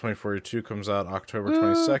 Battlefield 2042, comes out October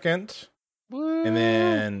 22nd. And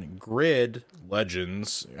then Grid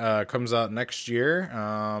Legends comes out next year.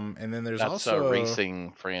 And then that's also a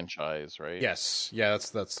racing franchise, right? Yes, yeah,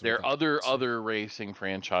 that's their other racing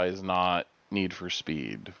franchise, not Need for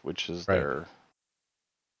Speed, which is their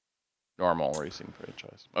normal racing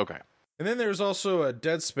franchise. Okay. And then there's also a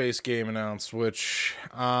Dead Space game announced, which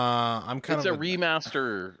I'm kind of... It's a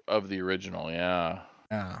remaster of the original, yeah.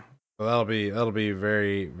 Yeah. So that'll be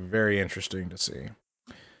very, very interesting to see.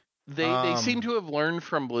 They seem to have learned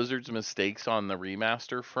from Blizzard's mistakes on the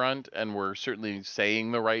remaster front, and were certainly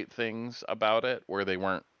saying the right things about it, where they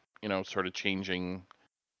weren't, sort of changing...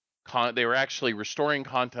 They were actually restoring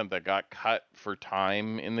content that got cut for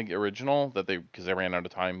time in the original, because they ran out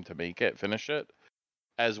of time to finish it,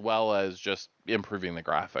 as well as just improving the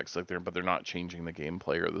graphics. But they're not changing the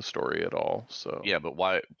gameplay or the story at all. So yeah, but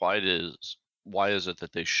why is it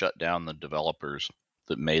that they shut down the developers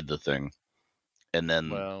that made the thing, and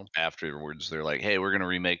then afterwards they're like, hey, we're gonna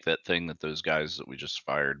remake that thing that those guys that we just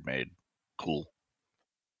fired made? Cool.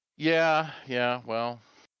 Yeah. Well,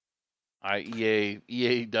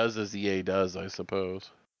 EA does as EA does, I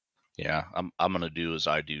suppose. Yeah, I'm gonna do as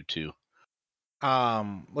I do too.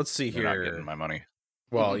 Let's see They're here. Not getting my money.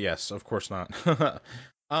 Well, yes, of course not.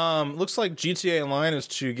 Looks like GTA Online is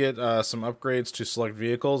to get some upgrades to select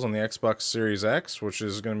vehicles on the Xbox Series X, which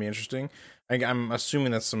is going to be interesting. I'm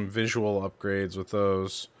assuming that's some visual upgrades with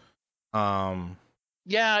those.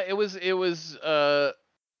 Yeah, it was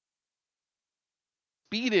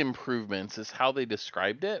speed improvements is how they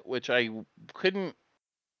described it, which I couldn't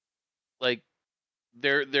like.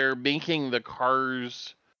 They're making the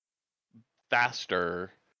cars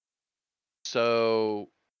faster, so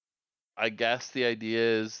I guess the idea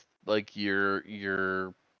is like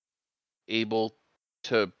you're able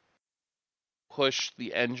to push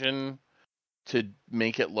the engine to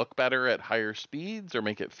make it look better at higher speeds or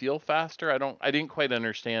make it feel faster. I didn't quite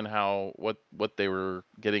understand what they were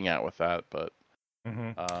getting at with that, but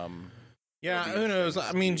yeah, who knows?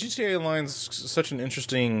 I mean, GTA Online's such an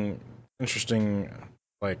interesting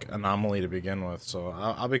like anomaly to begin with, so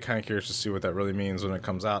I'll be kind of curious to see what that really means when it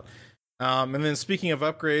comes out. And then speaking of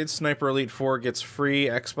upgrades, Sniper Elite 4 gets free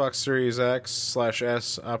Xbox Series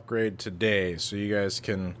X/S upgrade today, so you guys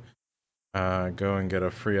can go and get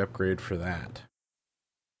a free upgrade for that.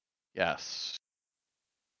 Yes.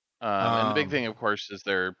 And the big thing, of course, is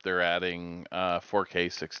they're adding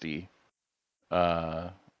 4K 60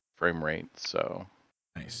 frame rate, so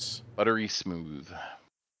nice, buttery smooth.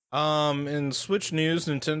 In Switch news,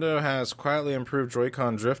 Nintendo has quietly improved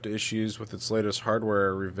Joy-Con drift issues with its latest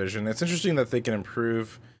hardware revision. It's interesting that they can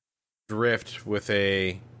improve drift with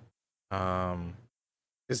a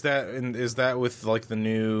is that with like the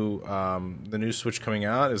new Switch coming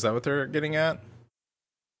out? Is that what they're getting at?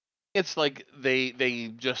 It's like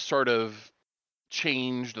they just sort of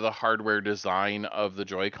changed the hardware design of the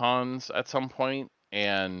Joy-Cons at some point,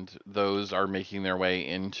 and those are making their way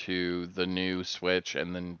into the new Switch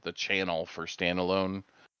and then the channel for standalone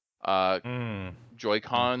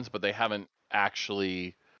Joy-Cons, but they haven't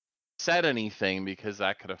actually said anything because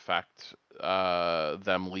that could affect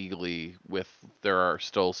them legally. There are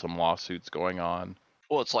still some lawsuits going on.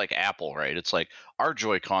 Well, it's like Apple, right? It's like our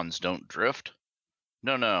Joy-Cons don't drift.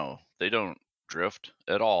 No, they don't drift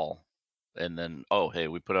at all. And then, oh, hey,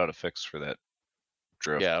 we put out a fix for that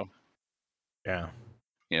drift. Yeah.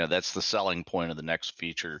 That's the selling point of the next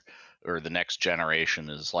feature or the next generation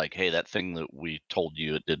is like, hey, that thing that we told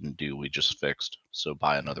you it didn't do, we just fixed. So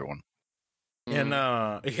buy another one. And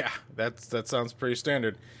yeah, that sounds pretty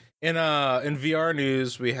standard. In VR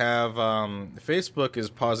news, we have Facebook is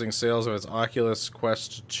pausing sales of its Oculus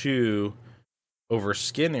Quest 2 over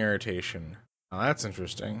skin irritation. That's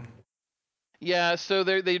interesting. Yeah, so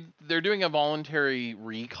they're doing a voluntary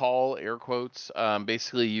recall, air quotes.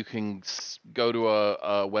 Basically, you can go to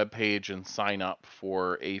a web page and sign up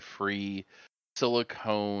for a free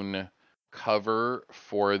silicone cover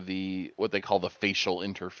for what they call the facial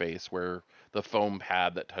interface, where the foam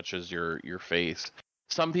pad that touches your face.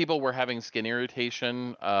 Some people were having skin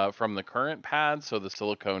irritation from the current pad, so the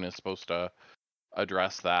silicone is supposed to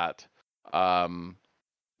address that.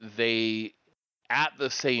 They at the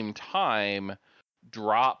same time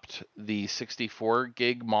dropped the 64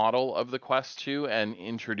 gig model of the Quest 2 and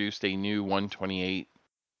introduced a new 128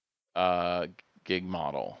 gig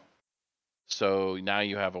model. So now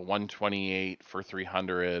you have a 128 for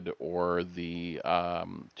 $300 or the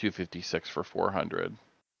 256 for $400.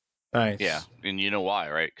 Nice. Yeah, and you know why,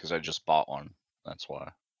 right? Because I just bought one. That's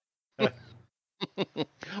why.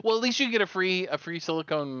 Well, at least you get a free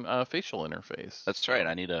silicone facial interface. That's right.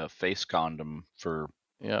 I need a face condom for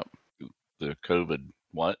Yeah. the COVID.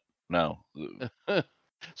 What? No.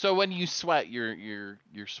 So when you sweat, your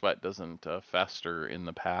sweat doesn't fester in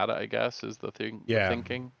the pad, I guess, is the thing. Yeah. The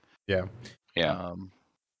thinking. Yeah. Yeah.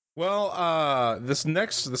 Well, this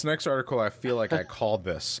next article, I feel like I called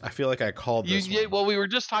this. Yeah, well, we were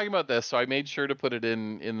just talking about this, so I made sure to put it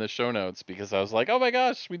in the show notes because I was like, oh my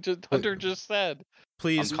gosh, Hunter just said.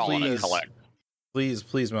 Please, I'm calling it collect. Please,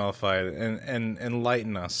 Malphite, and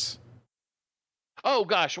enlighten us. Oh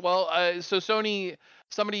gosh, well, so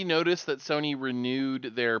somebody noticed that Sony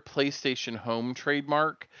renewed their PlayStation Home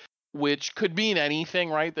trademark, which could mean anything,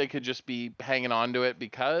 right? They could just be hanging on to it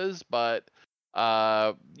but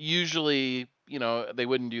usually, they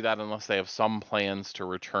wouldn't do that unless they have some plans to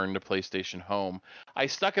return to PlayStation Home. I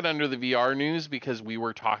stuck it under the VR news because we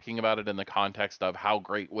were talking about it in the context of how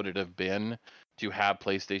great would it have been to have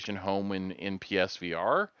PlayStation Home in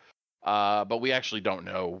PSVR. But we actually don't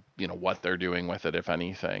know, what they're doing with it, if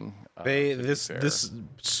anything. This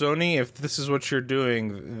Sony, if this is what you're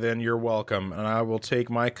doing, then you're welcome, and I will take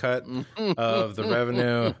my cut of the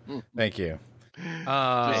revenue. Thank you.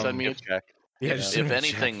 Just send me a check. Yeah, if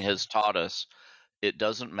anything has taught us, it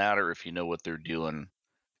doesn't matter if you know what they're doing.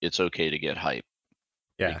 It's okay to get hype.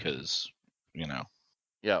 Yeah. Because,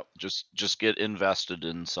 yeah, just get invested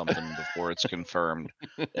in something before it's confirmed,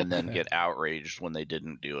 and then get outraged when they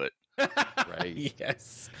didn't do it. Right.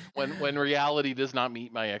 Yes. When reality does not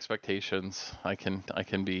meet my expectations, I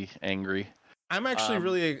can be angry. I'm actually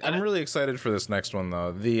really excited for this next one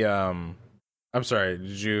though. I'm sorry,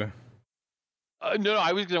 did you? No,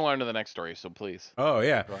 I was going to go on to the next story, so please. Oh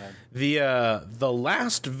yeah. Go ahead. The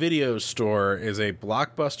Last Video Store is a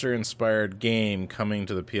Blockbuster inspired game coming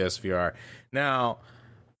to the PSVR. Now,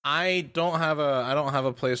 I don't have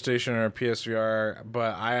a PlayStation or a PSVR,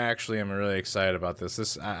 but I actually am really excited about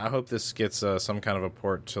this. I hope this gets some kind of a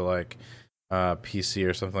port to like PC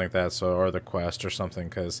or something like that, or the Quest or something,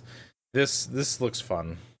 because this looks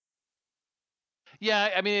fun. Yeah,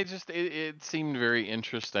 I mean, it seemed very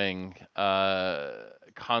interesting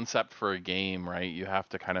concept for a game, right? You have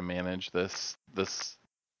to kind of manage this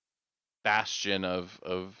bastion of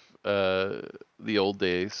the old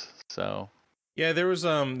days. So yeah, there's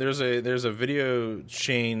a video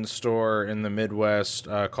chain store in the Midwest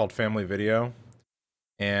called Family Video,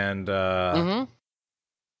 and and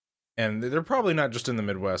they're probably not just in the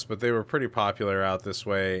Midwest, but they were pretty popular out this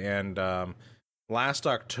way. And last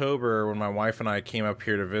October, when my wife and I came up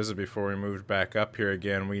here to visit before we moved back up here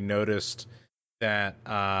again, we noticed that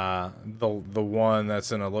the one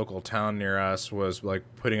that's in a local town near us was like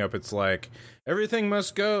putting up its like everything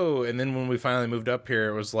must go, and then when we finally moved up here,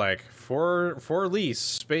 it was like for lease,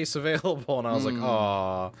 space available, and I was like,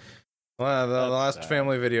 oh, well, the last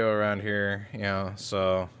Family Video around here,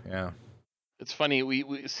 so yeah. It's funny,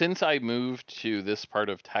 we since I moved to this part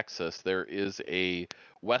of Texas, there is a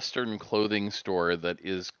Western clothing store that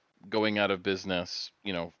is going out of business,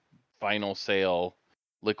 final sale,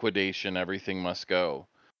 liquidation, everything must go,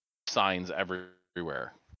 signs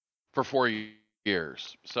everywhere for 4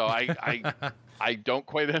 years. So I don't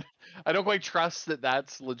quite trust that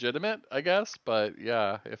that's legitimate, I guess, but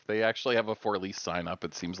yeah, if they actually have a for lease sign up,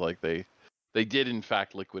 it seems like they did in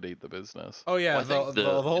fact liquidate the business. Oh yeah, well, the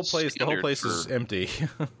whole place is empty.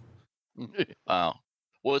 Wow.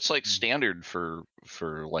 Well, it's like standard for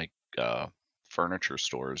like furniture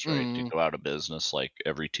stores, right? To go out of business like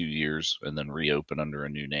every 2 years and then reopen under a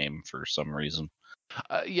new name for some reason.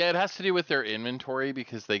 Yeah, it has to do with their inventory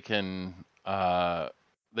because they can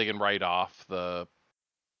write off the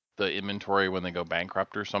inventory when they go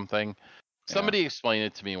bankrupt or something. Somebody explained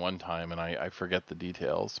it to me one time, and I forget the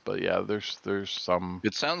details. But yeah, there's some.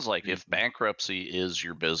 It sounds like if bankruptcy is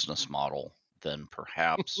your business model, then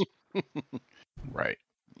perhaps. Right.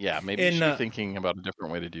 Yeah, maybe you should be thinking about a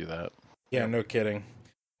different way to do that. Yeah, no kidding.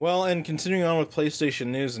 Well, and continuing on with PlayStation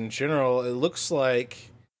news in general, it looks like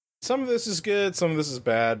some of this is good, some of this is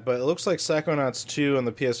bad, but it looks like Psychonauts 2 on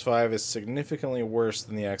the PS5 is significantly worse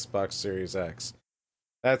than the Xbox Series X.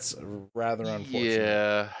 That's rather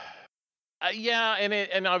unfortunate. Yeah,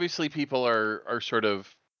 and obviously people are sort of,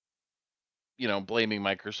 blaming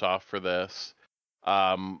Microsoft for this,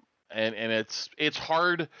 and it's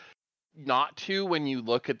hard not to when you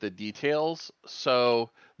look at the details. So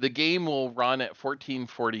the game will run at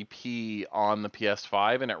 1440p on the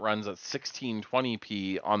PS5, and it runs at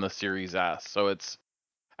 1620p on the Series S. So it's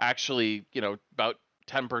actually, about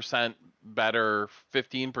 10% better,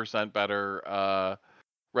 15% better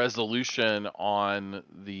resolution on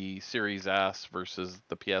the Series S versus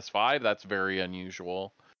the PS5. That's very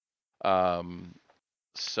unusual.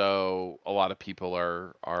 So a lot of people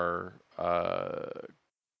are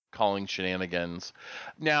calling shenanigans.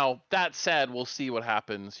 Now, that said, we'll see what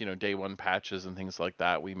happens, day one patches and things like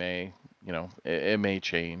that. We may, it may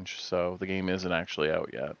change. So the game isn't actually out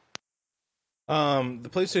yet. The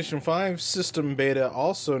PlayStation 5 system beta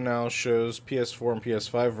also now shows PS4 and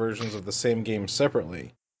PS5 versions of the same game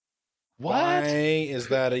separately. What? Why is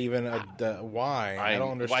that even why? I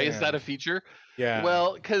don't understand. Why is that a feature? Yeah.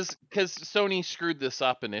 Well, because Sony screwed this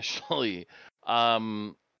up initially.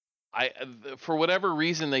 For whatever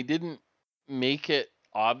reason, they didn't make it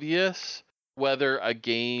obvious whether a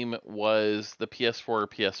game was the PS4 or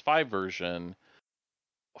PS5 version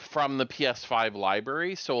from the PS5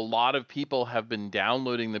 library. So a lot of people have been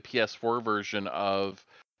downloading the PS4 version of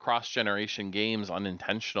cross-generation games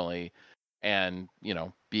unintentionally and,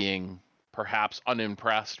 being perhaps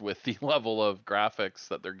unimpressed with the level of graphics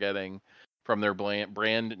that they're getting from their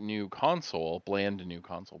brand new console.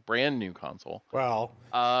 Well,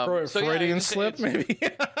 So Freudian slip, maybe.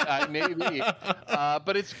 maybe.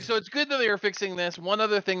 But it's good that they are fixing this. One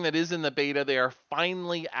other thing that is in the beta, they are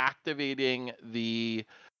finally activating the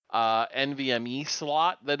NVMe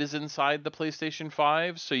slot that is inside the PlayStation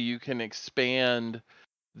 5, so you can expand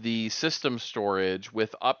the system storage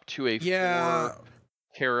with up to a 4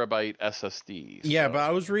 terabyte SSD. Yeah, but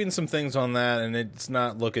I was reading some things on that, and it's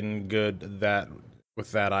not looking good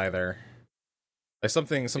with that either. Like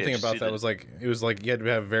something about that was like you had to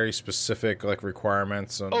have very specific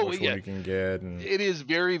requirements on which one you can get. And it is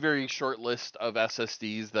very, very short list of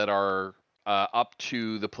SSDs that are up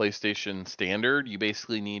to the PlayStation standard. You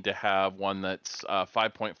basically need to have one that's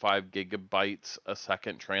 5.5 gigabytes a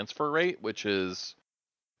second transfer rate, which is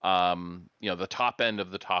the top end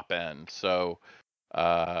of the top end. So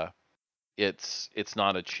it's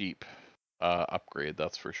not a cheap upgrade,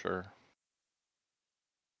 that's for sure.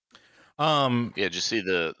 Did you see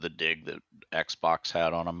the dig that Xbox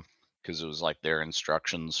had on them? Because it was like their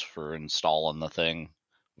instructions for installing the thing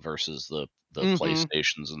versus the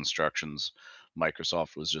PlayStation's instructions.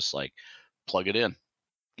 Microsoft was just like, plug it in.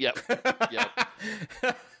 Yep.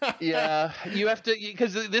 Yeah, you have to,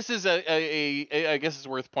 because this is I guess it's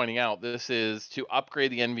worth pointing out, this is to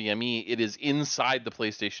upgrade the NVMe. It is inside the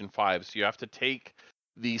PlayStation 5, so you have to take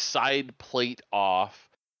the side plate off.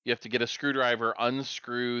 You have to get a screwdriver,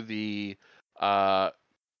 unscrew the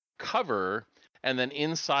cover, and then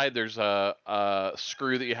inside there's a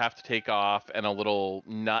screw that you have to take off and a little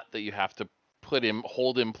nut that you have to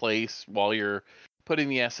hold in place while you're putting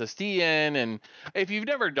the SSD in. And if you've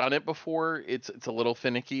never done it before, it's a little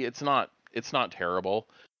finicky. It's not terrible.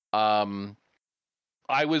 I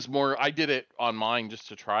did it on mine just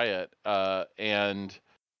to try it, and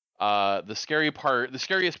the scariest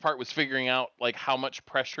part was figuring out how much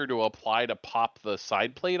pressure to apply to pop the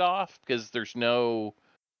side plate off, because there's no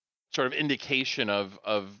sort of indication of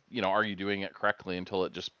are you doing it correctly until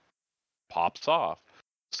it just pops off.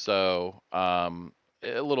 So a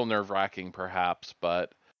little nerve-wracking perhaps,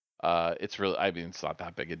 but it's not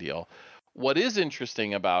that big a deal. What is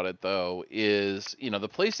interesting about it, though, is the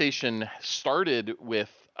PlayStation started with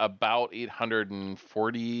about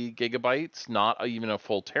 840 gigabytes, not even a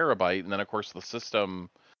full terabyte, and then of course the system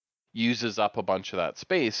uses up a bunch of that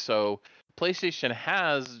space. So PlayStation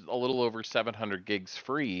has a little over 700 gigs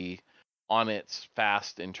free on its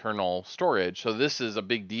fast internal storage. So this is a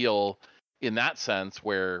big deal in that sense,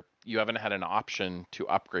 where you haven't had an option to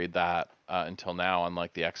upgrade that until now,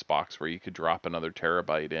 unlike the Xbox, where you could drop another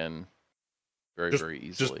terabyte in very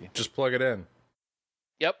easily. Just plug it in.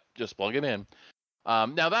 Yep, just plug it in.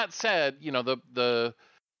 Now that said, the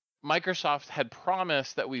Microsoft had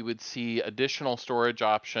promised that we would see additional storage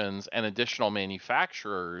options and additional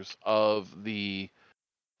manufacturers of the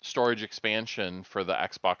storage expansion for the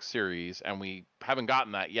Xbox Series, and we haven't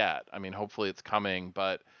gotten that yet. I mean, hopefully it's coming,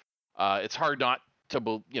 but it's hard not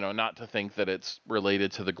to think that it's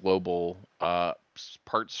related to the global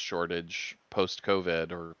parts shortage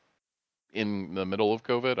post-COVID, or in the middle of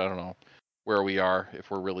COVID. I don't know where we are, if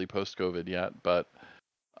we're really post-COVID yet, but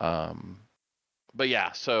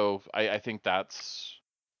yeah. So I think that's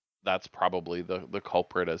probably the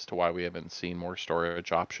culprit as to why we haven't seen more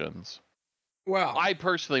storage options. Well, I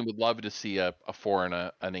personally would love to see a 2 and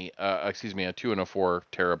a 4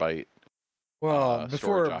 terabyte. Well,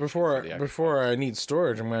 before I need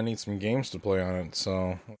storage, I'm gonna need some games to play on it.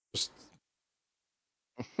 So just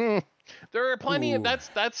there are plenty of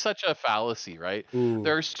that's such a fallacy, right?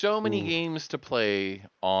 There are so many games to play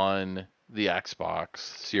on the Xbox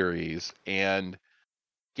Series, and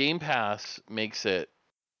Game Pass makes it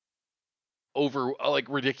over like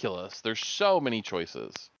ridiculous. There's so many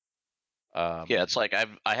choices. Yeah, it's like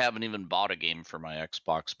I haven't even bought a game for my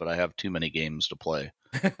Xbox, but I have too many games to play.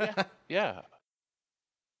 Yeah.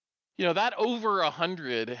 That over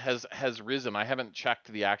 100 has risen. I haven't checked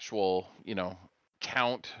the actual,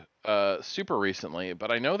 count super recently,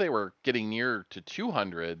 but I know they were getting near to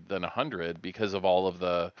 200 than 100 because of all of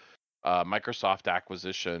the Microsoft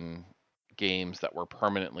acquisition games that were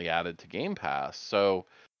permanently added to Game Pass. So,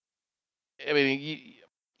 I mean,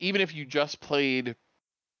 even if you just played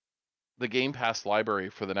the Game Pass library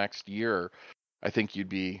for the next year, I think you'd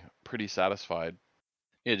be pretty satisfied.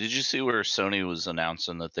 Yeah, did you see where Sony was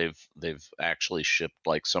announcing that they've actually shipped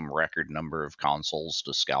like some record number of consoles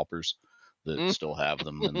to scalpers that still have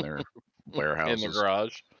them in their warehouses? In the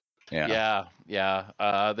garage. Yeah.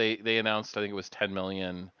 They announced, I think it was 10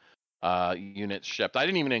 million units shipped. I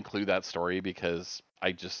didn't even include that story because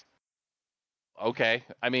I just okay.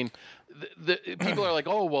 I mean, the people are like,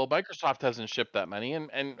 oh well, Microsoft hasn't shipped that many,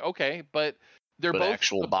 and okay, but they're both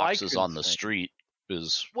actual boxes on the street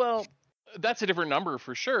is well, that's a different number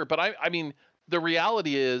for sure. But I mean, the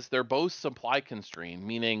reality is they're both supply constrained,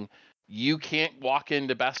 meaning you can't walk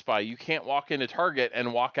into Best Buy, you can't walk into Target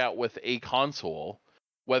and walk out with a console,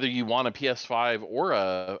 whether you want a PS5 or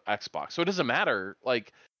a Xbox. So it doesn't matter.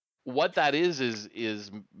 Like what that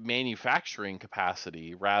is manufacturing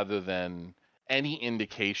capacity rather than any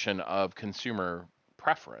indication of consumer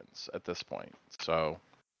preference at this point. So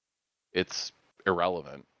it's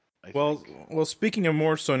irrelevant. I think. Well, speaking of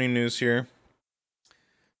more Sony news here,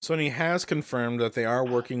 Sony has confirmed that they are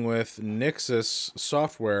working with Nixxes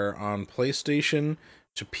software on PlayStation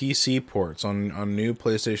to PC ports, on new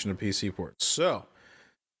PlayStation to PC ports. So,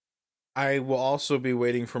 I will also be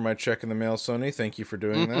waiting for my check in the mail, Sony. Thank you for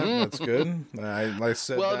doing that. That's good. I've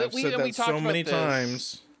said that so many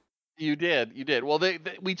times. You did. Well,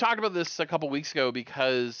 we talked about this a couple weeks ago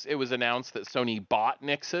because it was announced that Sony bought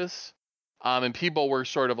Nixxes. And people were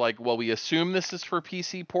sort of like, well, we assume this is for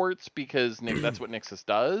PC ports because that's what Nixxes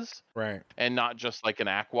does. Right. And not just like an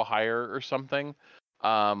acqui-hire or something.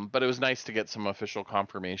 But it was nice to get some official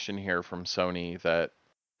confirmation here from Sony that,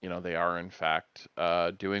 they are in fact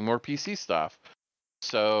doing more PC stuff.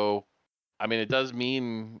 So, I mean, it does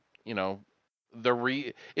mean,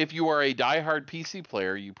 if you are a diehard PC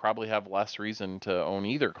player, you probably have less reason to own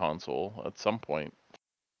either console at some point.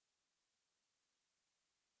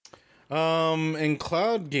 In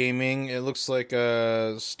cloud gaming, it looks like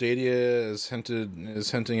Stadia is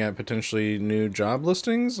hinting at potentially new job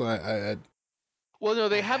listings. Well, no,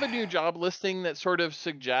 they have a new job listing that sort of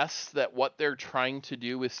suggests that what they're trying to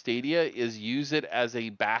do with Stadia is use it as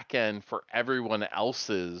a backend for everyone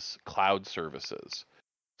else's cloud services.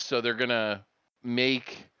 So they're gonna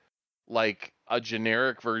make like a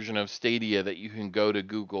generic version of Stadia that you can go to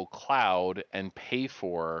Google Cloud and pay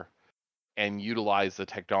for and utilize the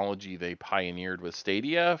technology they pioneered with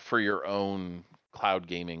Stadia for your own cloud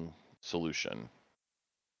gaming solution.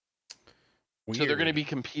 Weird. So they're going to be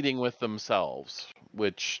competing with themselves,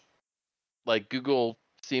 which like Google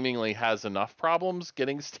seemingly has enough problems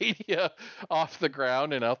getting Stadia off the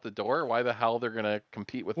ground and out the door. Why the hell they're going to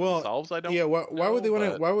compete with themselves? I don't. Yeah. Why would they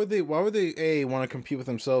want to? Why would they A, want to compete with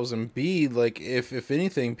themselves, and B, like if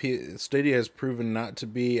anything, Stadia has proven not to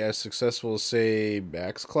be as successful as say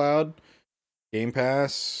xCloud, Game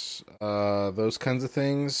Pass, those kinds of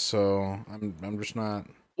things. So I'm just not.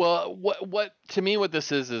 Well, what to me, what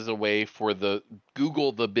this is a way for the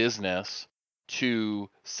Google, the business, to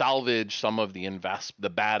salvage some of the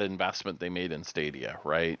bad investment they made in Stadia,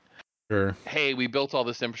 right? Sure. Hey, we built all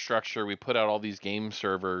this infrastructure, we put out all these game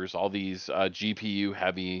servers, all these GPU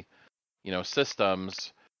heavy,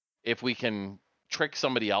 systems. If we can trick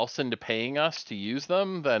somebody else into paying us to use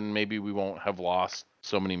them, then maybe we won't have lost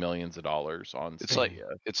so many millions of dollars on Stadia.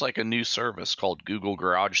 It's like a new service called Google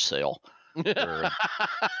Garage Sale.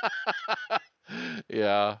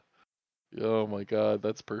 Yeah. Oh my God,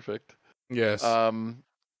 that's perfect. Yes.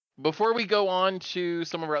 Before we go on to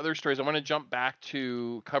some of our other stories, I want to jump back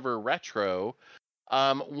to cover retro.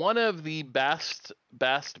 One of the best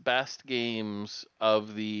games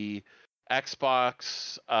of the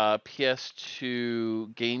Xbox,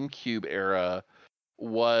 PS2, GameCube era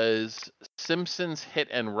was Simpsons Hit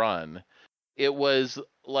and Run. It was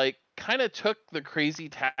like kind of took the Crazy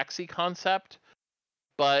Taxi concept,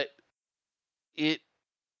 but it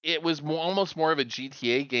was almost more of a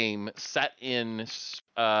GTA game set in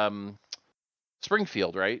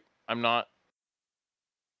Springfield, right? I'm not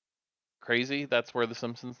crazy. That's where the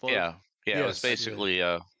Simpsons live. Yeah. Yes, it was basically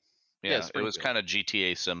it was kind of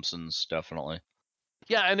GTA Simpsons, definitely.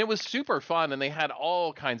 Yeah, and it was super fun, and they had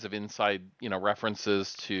all kinds of inside,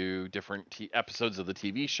 references to different episodes of the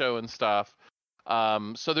TV show and stuff.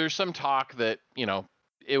 So there's some talk that,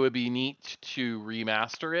 it would be neat to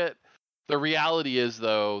remaster it. The reality is,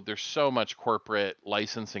 though, there's so much corporate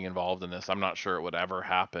licensing involved in this, I'm not sure it would ever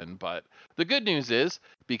happen. But the good news is,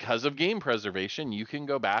 because of game preservation, you can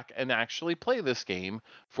go back and actually play this game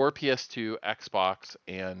for PS2, Xbox,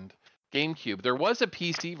 and GameCube. There was a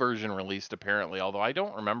PC version released, apparently, although I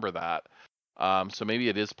don't remember that. So maybe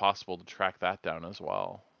it is possible to track that down as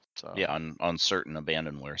well. So Yeah, on certain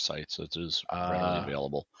abandonware sites, it is readily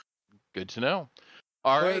available. Good to know.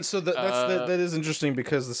 All right. So that is interesting,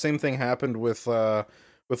 because the same thing happened with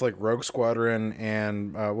like Rogue Squadron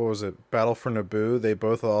and what was it, Battle for Naboo. They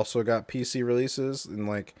both also got PC releases, and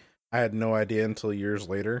like I had no idea until years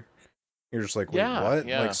later. You're just like, wait, what?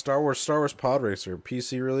 Yeah. Like Star Wars Pod Racer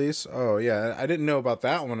PC release? Oh yeah, I didn't know about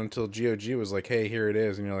that one until GOG was like, hey, here it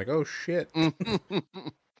is, and you're like, oh shit.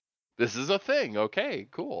 This is a thing. Okay,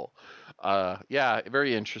 cool. Yeah,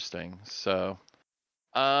 very interesting. So,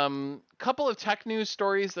 couple of tech news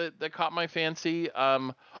stories that caught my fancy.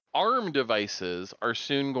 ARM devices are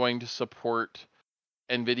soon going to support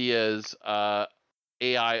NVIDIA's AI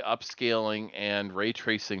upscaling and ray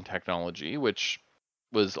tracing technology, which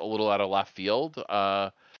was a little out of left field.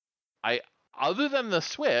 Other than the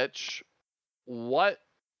Switch, what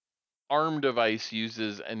ARM device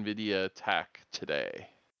uses NVIDIA tech today?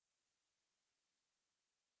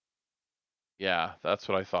 Yeah, that's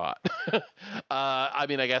what I thought. I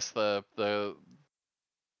mean, I guess the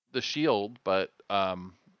Shield, but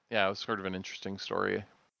yeah, it was sort of an interesting story.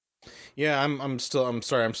 Yeah, I'm still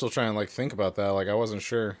trying to like think about that. Like I wasn't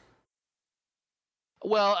sure.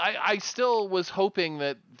 Well, I still was hoping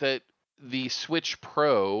that the Switch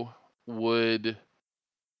Pro would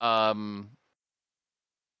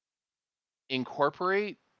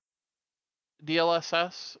incorporate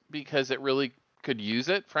DLSS, because it really could use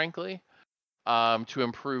it, frankly, to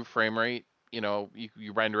improve frame rate.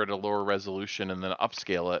 You render at a lower resolution and then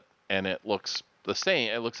upscale it, and it looks the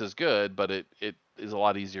same. It looks as good, but it is a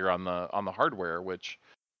lot easier on the hardware, which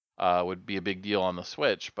would be a big deal on the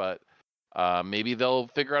Switch. But maybe they'll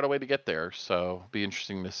figure out a way to get there. So be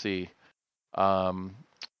interesting to see. And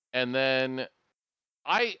then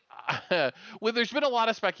well, there's been a lot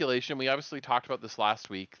of speculation. We obviously talked about this last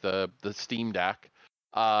week, the Steam Deck,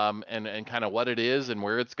 and kind of what it is and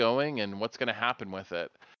where it's going and what's going to happen with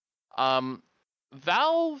it.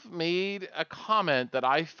 Valve made a comment that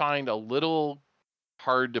I find a little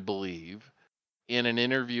hard to believe. In an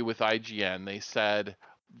interview with IGN, they said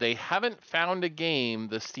they haven't found a game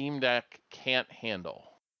the Steam Deck can't handle.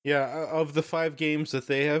 Yeah, of the 5 games that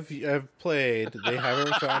they have played, they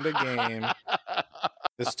haven't found a game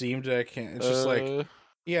the Steam Deck can't. It's just like,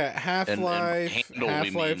 yeah, Half-Life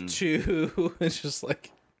 2. It's just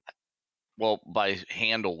like, well, by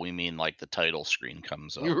handle we mean like the title screen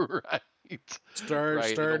comes up. You're right.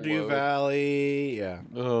 Stardew Valley. Yeah.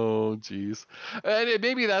 Oh, geez. And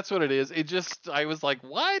maybe that's what it is. I was like,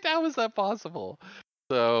 what? How is that possible?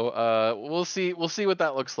 So we'll see what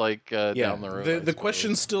that looks like down the road. The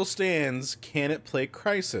question still stands: can it play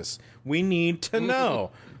Crysis? We need to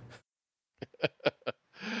know.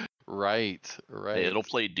 Right. It'll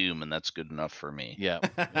play Doom, and that's good enough for me. Yeah.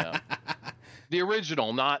 The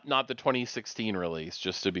original, not the 2016 release,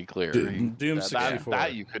 just to be clear. Doom 64.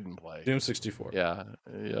 That you couldn't play. Doom 64. Yeah.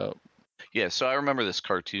 Yeah, so I remember this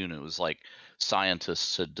cartoon. It was like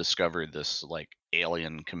scientists had discovered this like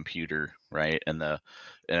alien computer, right? And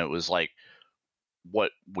it was like,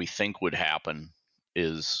 what we think would happen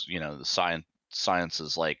is, the science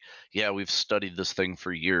is like, yeah, we've studied this thing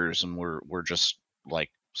for years, and we're just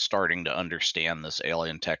like starting to understand this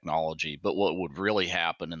alien technology. But what would really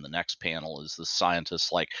happen in the next panel is the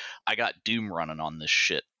scientists like, I got Doom running on this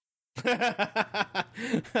shit.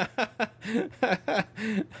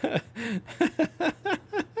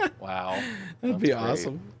 Wow. That'd be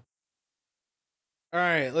awesome. All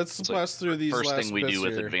right, let's blast through these first last thing we bits do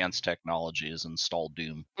with here. advanced technology is install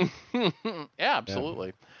Doom. Yeah,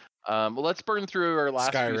 absolutely. Well, let's burn through our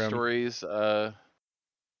last few stories.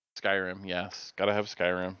 Skyrim, yes. Gotta have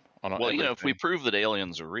Skyrim. Well, if we prove that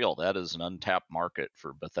aliens are real, that is an untapped market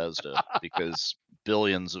for Bethesda because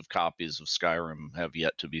billions of copies of Skyrim have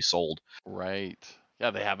yet to be sold. Right.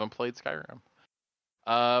 Yeah, they haven't played Skyrim.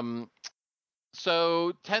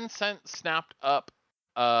 So Tencent snapped up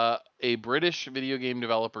a British video game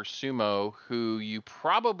developer, Sumo, who you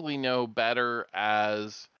probably know better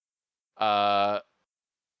as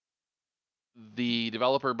the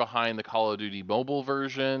developer behind the Call of Duty mobile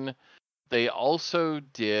version. They also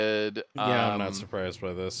did... I'm not surprised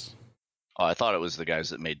by this. Oh, I thought it was the guys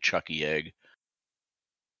that made Chucky Egg.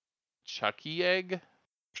 Chucky Egg?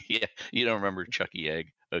 Yeah, you don't remember Chucky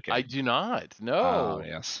Egg? Okay. I do not. No. Oh,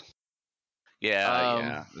 yes.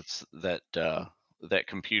 Yeah. It's that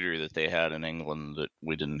computer that they had in England that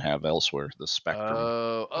we didn't have elsewhere, the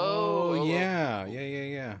Spectrum.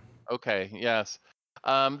 Yeah. Okay, yes.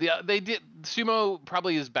 They did. Sumo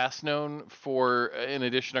probably is best known for, in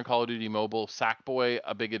addition to Call of Duty Mobile, Sackboy: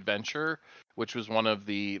 A Big Adventure, which was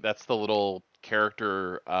that's the little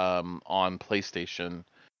character on PlayStation,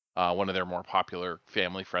 one of their more popular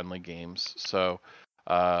family-friendly games. So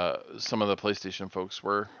some of the PlayStation folks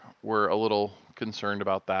were a little concerned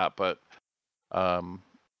about that, but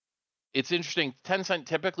it's interesting. Tencent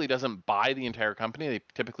typically doesn't buy the entire company. They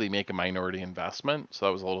typically make a minority investment, so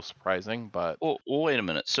that was a little surprising. But Well, wait a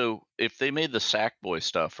minute. So if they made the Sackboy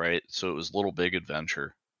stuff, right? So it was Little Big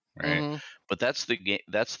Adventure, right? Mhm. But that's the game.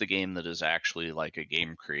 That's the game that is actually like a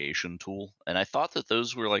game creation tool. And I thought that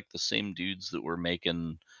those were like the same dudes that were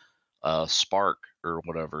making Spark or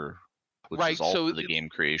whatever, which Right, is also so the game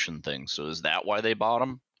creation thing. So is that why they bought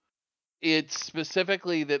them? it's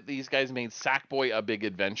specifically that these guys made Sackboy: A Big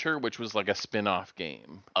Adventure, which was like a spin-off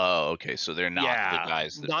game. Oh, okay. So they're not the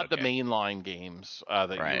guys that. Not the Okay, mainline games that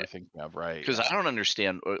you were right. thinking of, right? Because I don't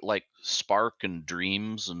understand like Spark and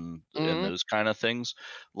Dreams and Mhm. those kind of things.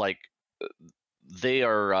 Like they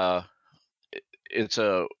are. It's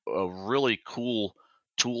a really cool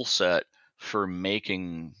tool set for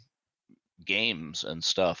making games and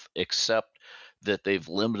stuff, except that they've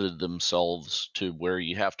limited themselves to where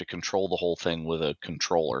you have to control the whole thing with a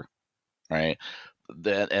controller, right?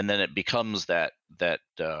 And then it becomes that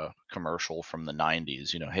commercial from the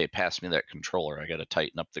 90s, hey, pass me that controller, I got to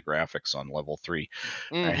tighten up the graphics on level 3,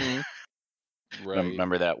 right? Mhm. Right.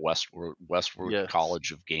 Remember that Westward Yes.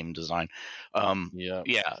 College of Game Design? Yeah.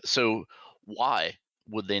 Yeah. So why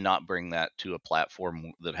would they not bring that to a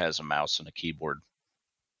platform that has a mouse and a keyboard?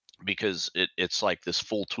 Because it's like this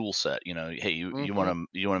full tool set. Hey, you Mhm. want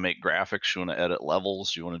to make graphics, you want to edit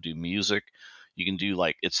levels, you want to do music, you can do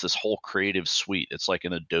like it's this whole creative suite. It's like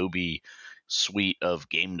an Adobe suite of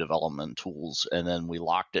game development tools, and then we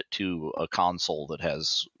locked it to a console that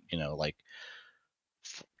has like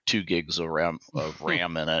 2 gigs of RAM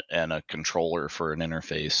in it and a controller for an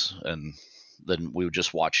interface, and then we would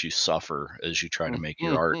just watch you suffer as you try to make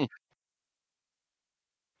your art. But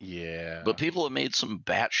Yeah. people have made some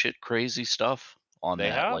batshit crazy stuff on They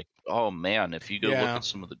that. have? Like, oh man, if you go look Yeah. at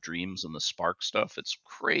some of the Dreams and the Spark stuff, it's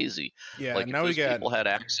crazy. Yeah, Like, if now we those got. people had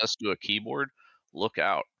access to a keyboard, look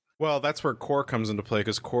out. Well, that's where Core comes into play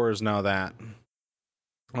because Core is now that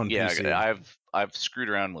on Yeah, PC. I've screwed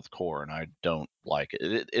around with Core and I don't like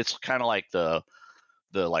it. It's kind of like the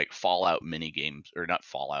like Fallout mini games, or not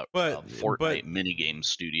Fallout, But Fortnite mini game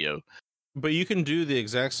studio. but you can do the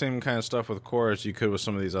exact same kind of stuff with Core as you could with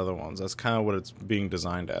some of these other ones. That's kind of what it's being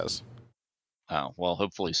designed as. Oh, well,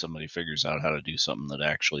 hopefully somebody figures out how to do something that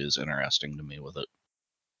actually is interesting to me with it.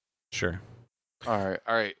 Sure. All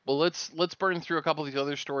right. Well, let's burn through a couple of these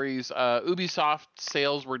other stories. Ubisoft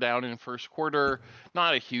sales were down in first quarter.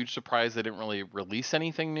 Not a huge surprise. They didn't really release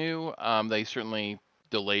anything new. They certainly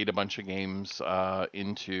delayed a bunch of games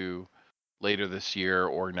into later this year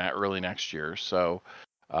or early next year. So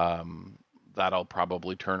that'll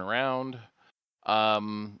probably turn around.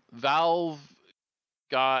 Valve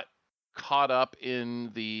got caught up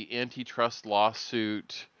in the antitrust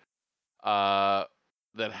lawsuit that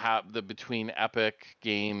between Epic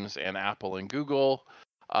Games and Apple and Google.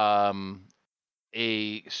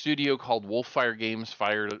 A studio called Wolfire Games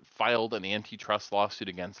filed an antitrust lawsuit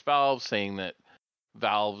against Valve, saying that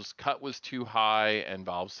Valve's cut was too high, and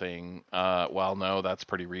Valve saying, well, no, that's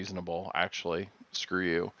pretty reasonable, actually. Screw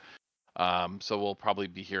you. So we'll probably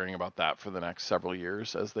be hearing about that for the next several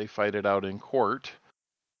years as they fight it out in court.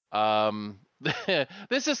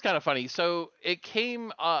 This is kind of funny. So it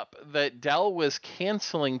came up that Dell was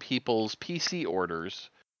canceling people's PC orders,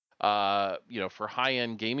 for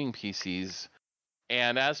high-end gaming PCs.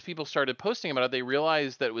 And as people started posting about it, they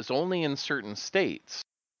realized that it was only in certain states.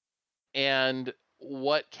 And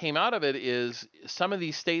what came out of it is some of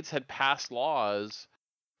these states had passed laws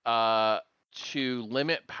to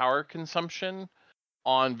limit power consumption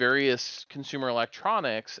on various consumer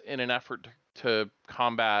electronics in an effort to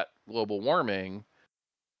combat global warming.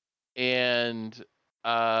 And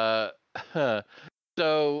so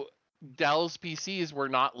Dell's PCs were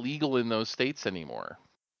not legal in those states anymore.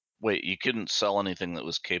 Wait, you couldn't sell anything that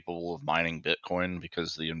was capable of mining Bitcoin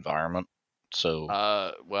because of the environment? So,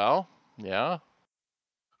 well, yeah.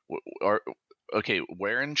 okay,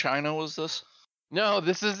 where in China was this? No,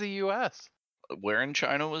 this is the U.S. Where in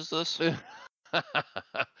China was this?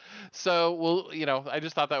 So, well, I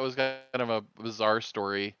just thought that was kind of a bizarre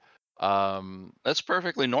story. That's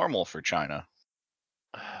perfectly normal for China.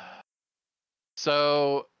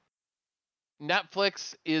 So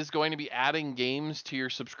Netflix is going to be adding games to your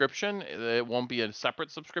subscription. It won't be a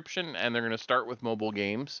separate subscription, and they're going to start with mobile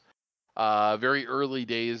games. Very early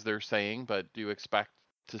days, they're saying, but do expect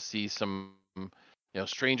to see some,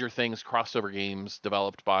 Stranger Things crossover games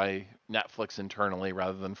developed by Netflix internally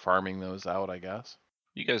rather than farming those out, I guess.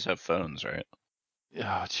 You guys have phones, right?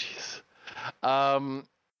 Oh, jeez.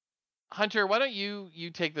 Hunter, why don't you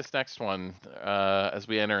take this next one as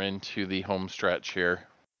we enter into the home stretch here?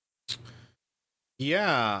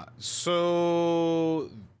 Yeah, so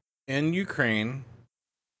in Ukraine,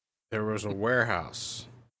 there was a warehouse,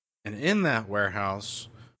 and in that warehouse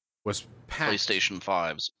was packed PlayStation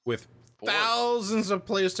 5s with thousands of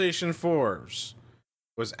PlayStation 4s.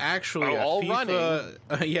 Was actually a all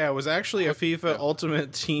FIFA. Yeah, it was actually a FIFA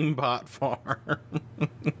Ultimate Team Bot farm.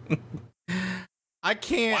 I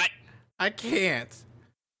can't. What? I can't.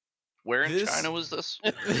 Where in China was this?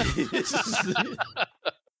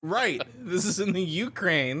 Right. This is in the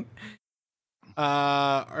Ukraine.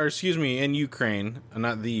 Or excuse me, in Ukraine.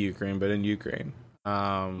 Not the Ukraine, but in Ukraine.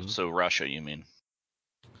 So Russia, you mean?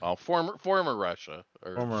 Well, former Russia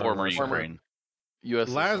or former Ukraine.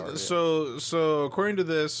 USSR. So according to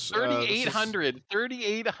this, 3,800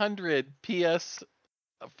 PS4s.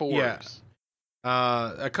 Yeah.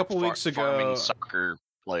 A couple weeks ago, farming soccer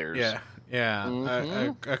players. Yeah.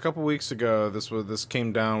 Mm-hmm. A couple weeks ago, this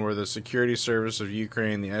came down where the Security Service of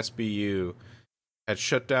Ukraine, the SBU, had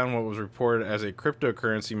shut down what was reported as a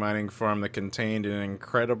cryptocurrency mining farm that contained an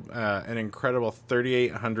incredible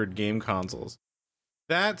 3,800 game consoles.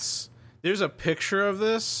 There's a picture of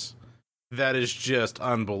this that is just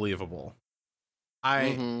unbelievable.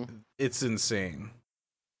 It's insane.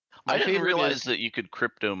 I didn't realize that you could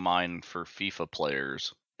crypto mine for FIFA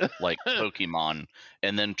players like Pokemon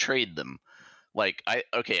and then trade them. Like I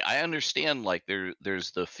understand like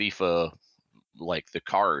there's the FIFA like the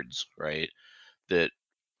cards, right? That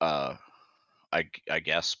I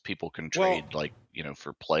guess people can trade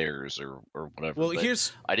for players or whatever. Well,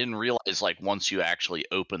 but I didn't realize like once you actually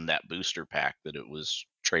opened that booster pack that it was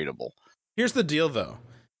tradable. Here's the deal though.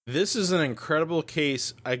 This is an incredible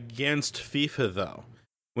case against FIFA though.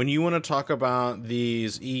 When you want to talk about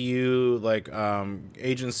these EU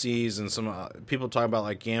agencies and some people talk about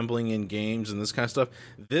like gambling in games and this kind of stuff,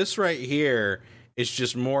 this right here is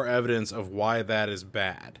just more evidence of why that is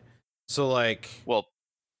bad. So well,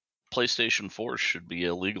 PlayStation 4 should be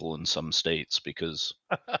illegal in some states because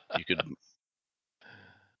you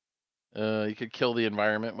could kill the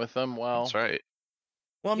environment with them. Well, that's right.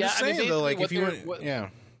 Well, I'm just saying though, like if you want, yeah,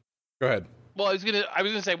 go ahead. Well, I was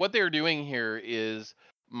gonna say what they're doing here is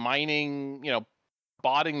mining,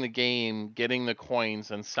 botting the game, getting the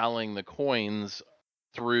coins, and selling the coins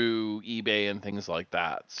through eBay and things like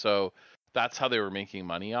that. So that's how they were making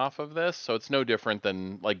money off of this. So it's no different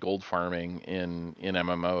than like gold farming in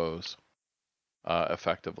MMOs,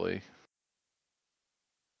 effectively.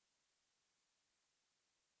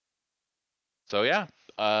 So yeah,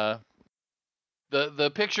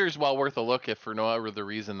 the picture is well worth a look if for no other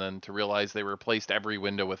reason than to realize they replaced every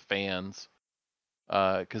window with fans.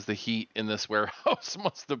 Because the heat in this warehouse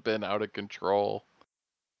must have been out of control.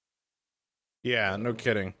 Yeah, no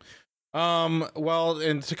kidding. Well,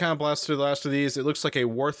 and to kind of blast through the last of these, it looks like a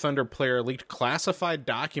War Thunder player leaked classified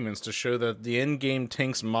documents to show that the in-game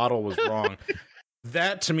tanks model was wrong.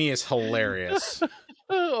 That to me is hilarious.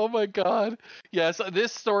 Oh my god. Yes,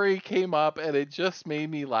 this story came up and it just made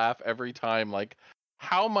me laugh every time. Like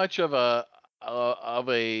how much of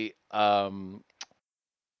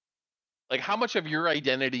like how much of your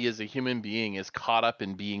identity as a human being is caught up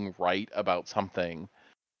in being right about something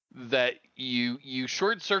that you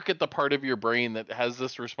short circuit the part of your brain that has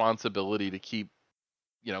this responsibility to keep,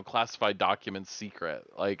 classified documents secret.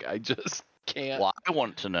 Like I just can't. What I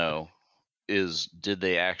want to know is, did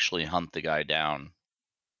they actually hunt the guy down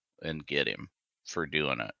and get him for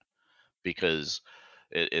doing it? Because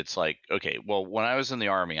it's like, okay, well, when I was in the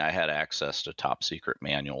Army, I had access to top secret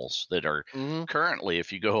manuals that are currently,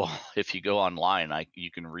 if you go online,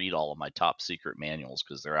 you can read all of my top secret manuals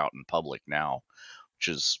because they're out in public now, which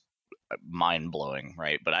is mind blowing,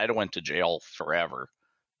 right? But I went to jail forever,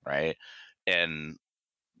 right? And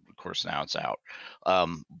of course now it's out.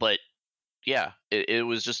 But yeah, it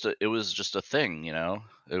was just a thing,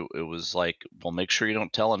 It was like, well, make sure you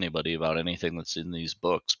don't tell anybody about anything that's in these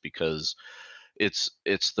books, because it's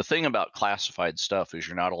the thing about classified stuff is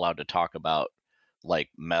you're not allowed to talk about like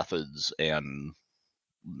methods and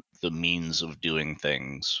the means of doing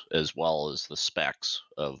things as well as the specs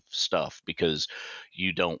of stuff, because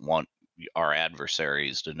you don't want our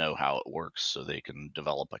adversaries to know how it works so they can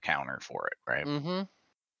develop a counter for it, right? Mm-hmm.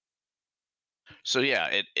 So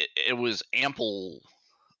yeah, it was ample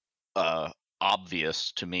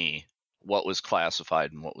obvious to me what was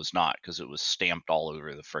classified and what was not, because it was stamped all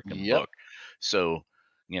over the frickin' Yep. book. So,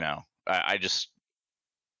 I just,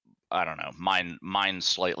 I don't know, mine's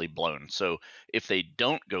slightly blown. So if they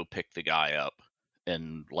don't go pick the guy up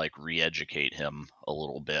and like re-educate him a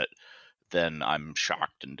little bit, then I'm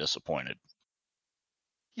shocked and disappointed.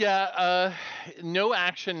 Yeah, no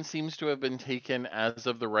action seems to have been taken as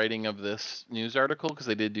of the writing of this news article, because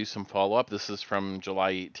they did do some follow-up. This is from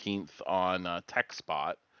July 18th on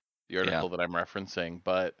TechSpot, the article that I'm referencing.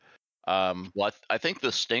 But well, I think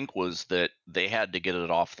the stink was that they had to get it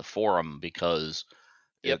off the forum because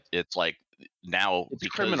it's like now it's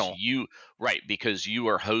because criminal. because you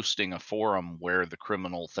are hosting a forum where the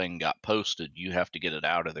criminal thing got posted, you have to get it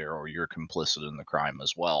out of there or you're complicit in the crime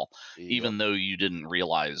as well, even though you didn't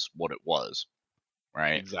realize what it was,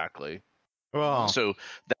 right? Exactly. Well, So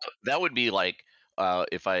that would be like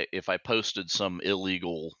if I posted some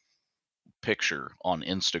illegal picture on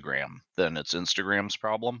Instagram, then it's Instagram's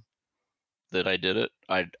problem that I did it.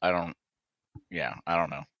 I don't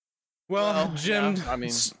know. well, Jim. yeah, I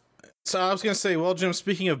mean, So I was gonna say, well, Jim.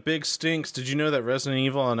 Speaking of big stinks, did you know that Resident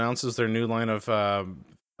Evil announces their new line of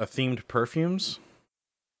themed perfumes?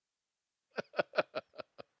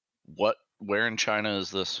 What? Where in China is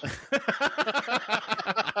this?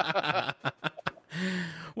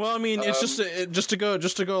 Well, I mean, it's just to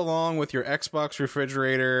go along with your Xbox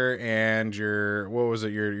refrigerator and your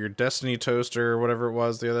your Destiny toaster or whatever it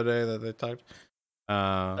was the other day that they talked.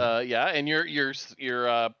 yeah, and your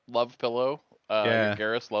love pillow, your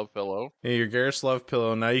Garrus love pillow. Yeah, your Garrus love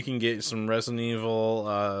pillow. Now you can get some Resident Evil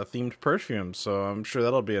themed perfume. So I'm sure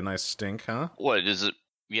that'll be a nice stink, huh? What is it?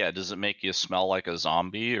 Yeah, does it make you smell like a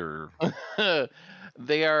zombie or?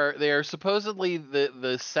 They are supposedly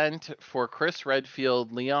the scent for Chris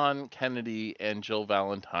Redfield, Leon Kennedy, and Jill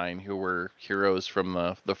Valentine, who were heroes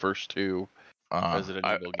from the first two Resident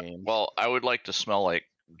Evil games. Well, I would like to smell like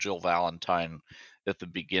Jill Valentine at the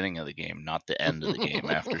beginning of the game, not the end of the game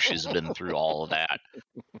after she's been through all of that.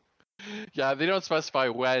 Yeah, they don't specify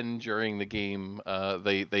when during the game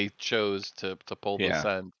they chose to pull the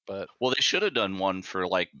scent, but well, they should have done one for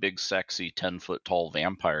like big sexy 10-foot tall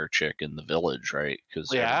vampire chick in the village, right?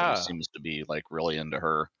 Because everybody seems to be like really into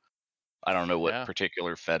her. I don't know what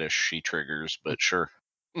particular fetish she triggers, but sure.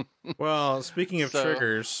 Well, speaking of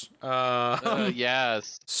triggers,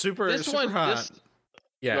 yes, super hot.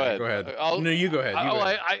 Yeah, go ahead. No, you go ahead.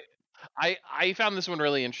 I found this one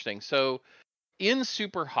really interesting. So in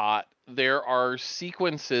Super Hot, there are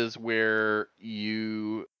sequences where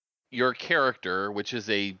your character, which is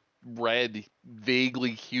a red,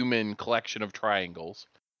 vaguely human collection of triangles,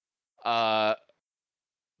 does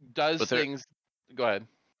things. Go ahead.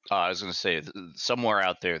 I was going to say, somewhere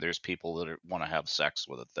out there, there's people that want to have sex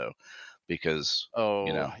with it, though, because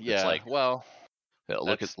it's like, well,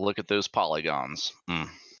 look at those polygons. Mm.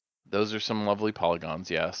 Those are some lovely polygons,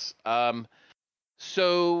 yes.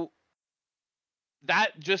 So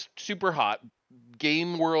that just Super Hot.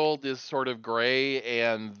 Game world is sort of gray,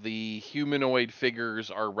 and the humanoid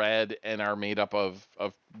figures are red and are made up of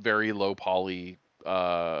very low poly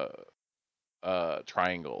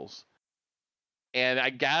triangles. And I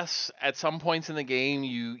guess at some points in the game,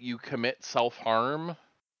 you commit self-harm.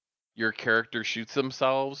 Your character shoots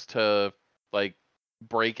themselves to like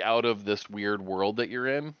break out of this weird world that you're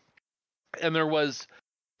in. And there was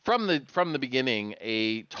from the beginning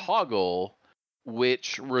a toggle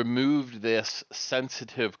which removed this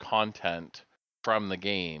sensitive content from the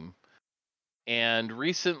game. And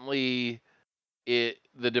recently the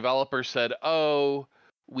developer said, "Oh,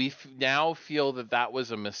 we now feel that was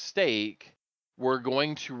a mistake. We're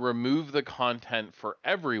going to remove the content for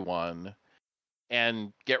everyone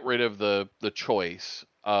and get rid of the choice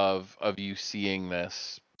of you seeing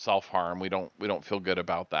this self-harm. We don't feel good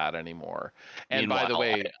about that anymore." And meanwhile, by the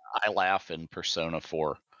way, I laugh in Persona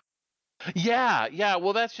 4. Yeah.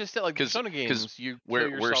 Well, that's just it. Like Persona games,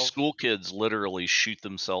 where school kids literally shoot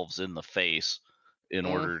themselves in the face in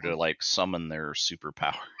order to like summon their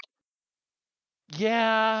superpower.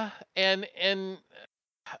 Yeah, and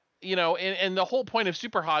you know, and the whole point of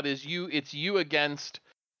Super Hot is it's you against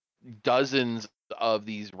dozens of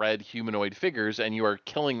these red humanoid figures, and you are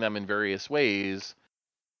killing them in various ways.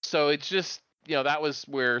 So it's just, that was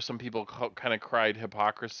where some people kind of cried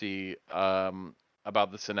hypocrisy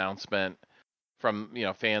about this announcement from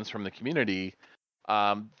fans from the community.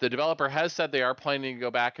 The developer has said they are planning to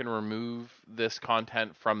go back and remove this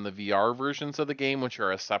content from the VR versions of the game, which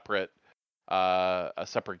are a separate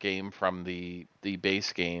game from the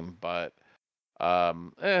base game. But I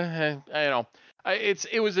don't know.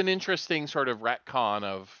 It was an interesting sort of retcon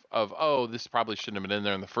of oh, this probably shouldn't have been in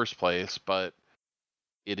there in the first place, but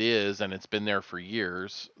it is, and it's been there for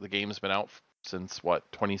years. The game's been out since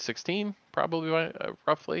what, 2016, probably,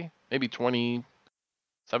 roughly, maybe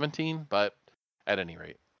 2017, but at any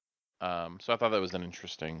rate. So I thought that was an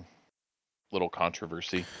interesting little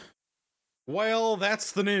controversy. Well,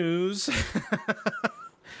 that's the news.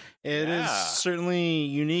 It is certainly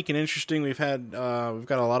unique and interesting. We've got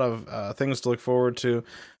a lot of things to look forward to.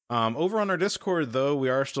 Over on our Discord, though, we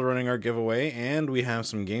are still running our giveaway, and we have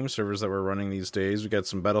some game servers that we're running these days. We got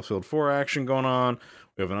some Battlefield 4 action going on.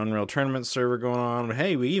 We have an Unreal Tournament server going on. But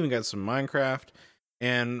hey, we even got some Minecraft.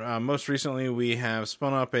 And most recently, we have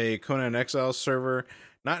spun up a Conan Exiles server.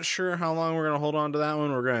 Not sure how long we're going to hold on to that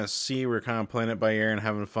one. We're going to see. We're kind of playing it by ear and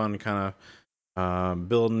having fun kind of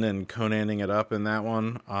building and Conaning it up in that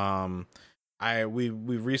one. We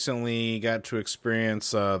recently got to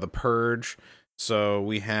experience the Purge. So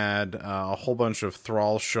we had a whole bunch of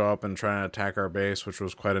thralls show up and try to attack our base, which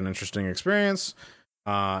was quite an interesting experience.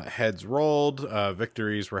 Heads rolled,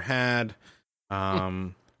 victories were had.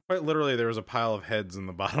 Quite literally, there was a pile of heads in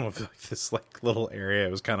the bottom of this little area.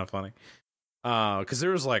 It was kind of funny. Because there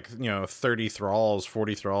was 30 thralls,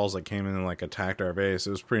 40 thralls that came in and attacked our base.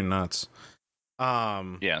 It was pretty nuts.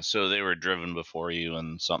 So they were driven before you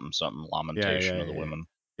and something lamentation of the women.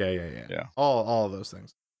 Yeah. All of those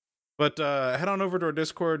things. But head on over to our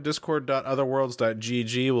Discord,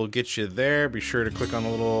 discord.otherworlds.gg. We'll get you there. Be sure to click on the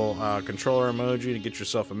little controller emoji to get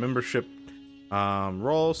yourself a membership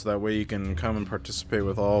role, so that way you can come and participate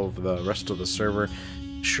with all of the rest of the server.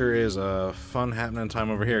 Sure is a fun happening time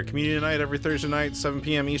over here. Community night every Thursday night, 7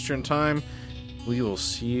 p.m. Eastern Time. We will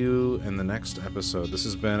see you in the next episode. This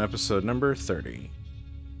has been episode number 30.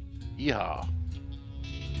 Yeah.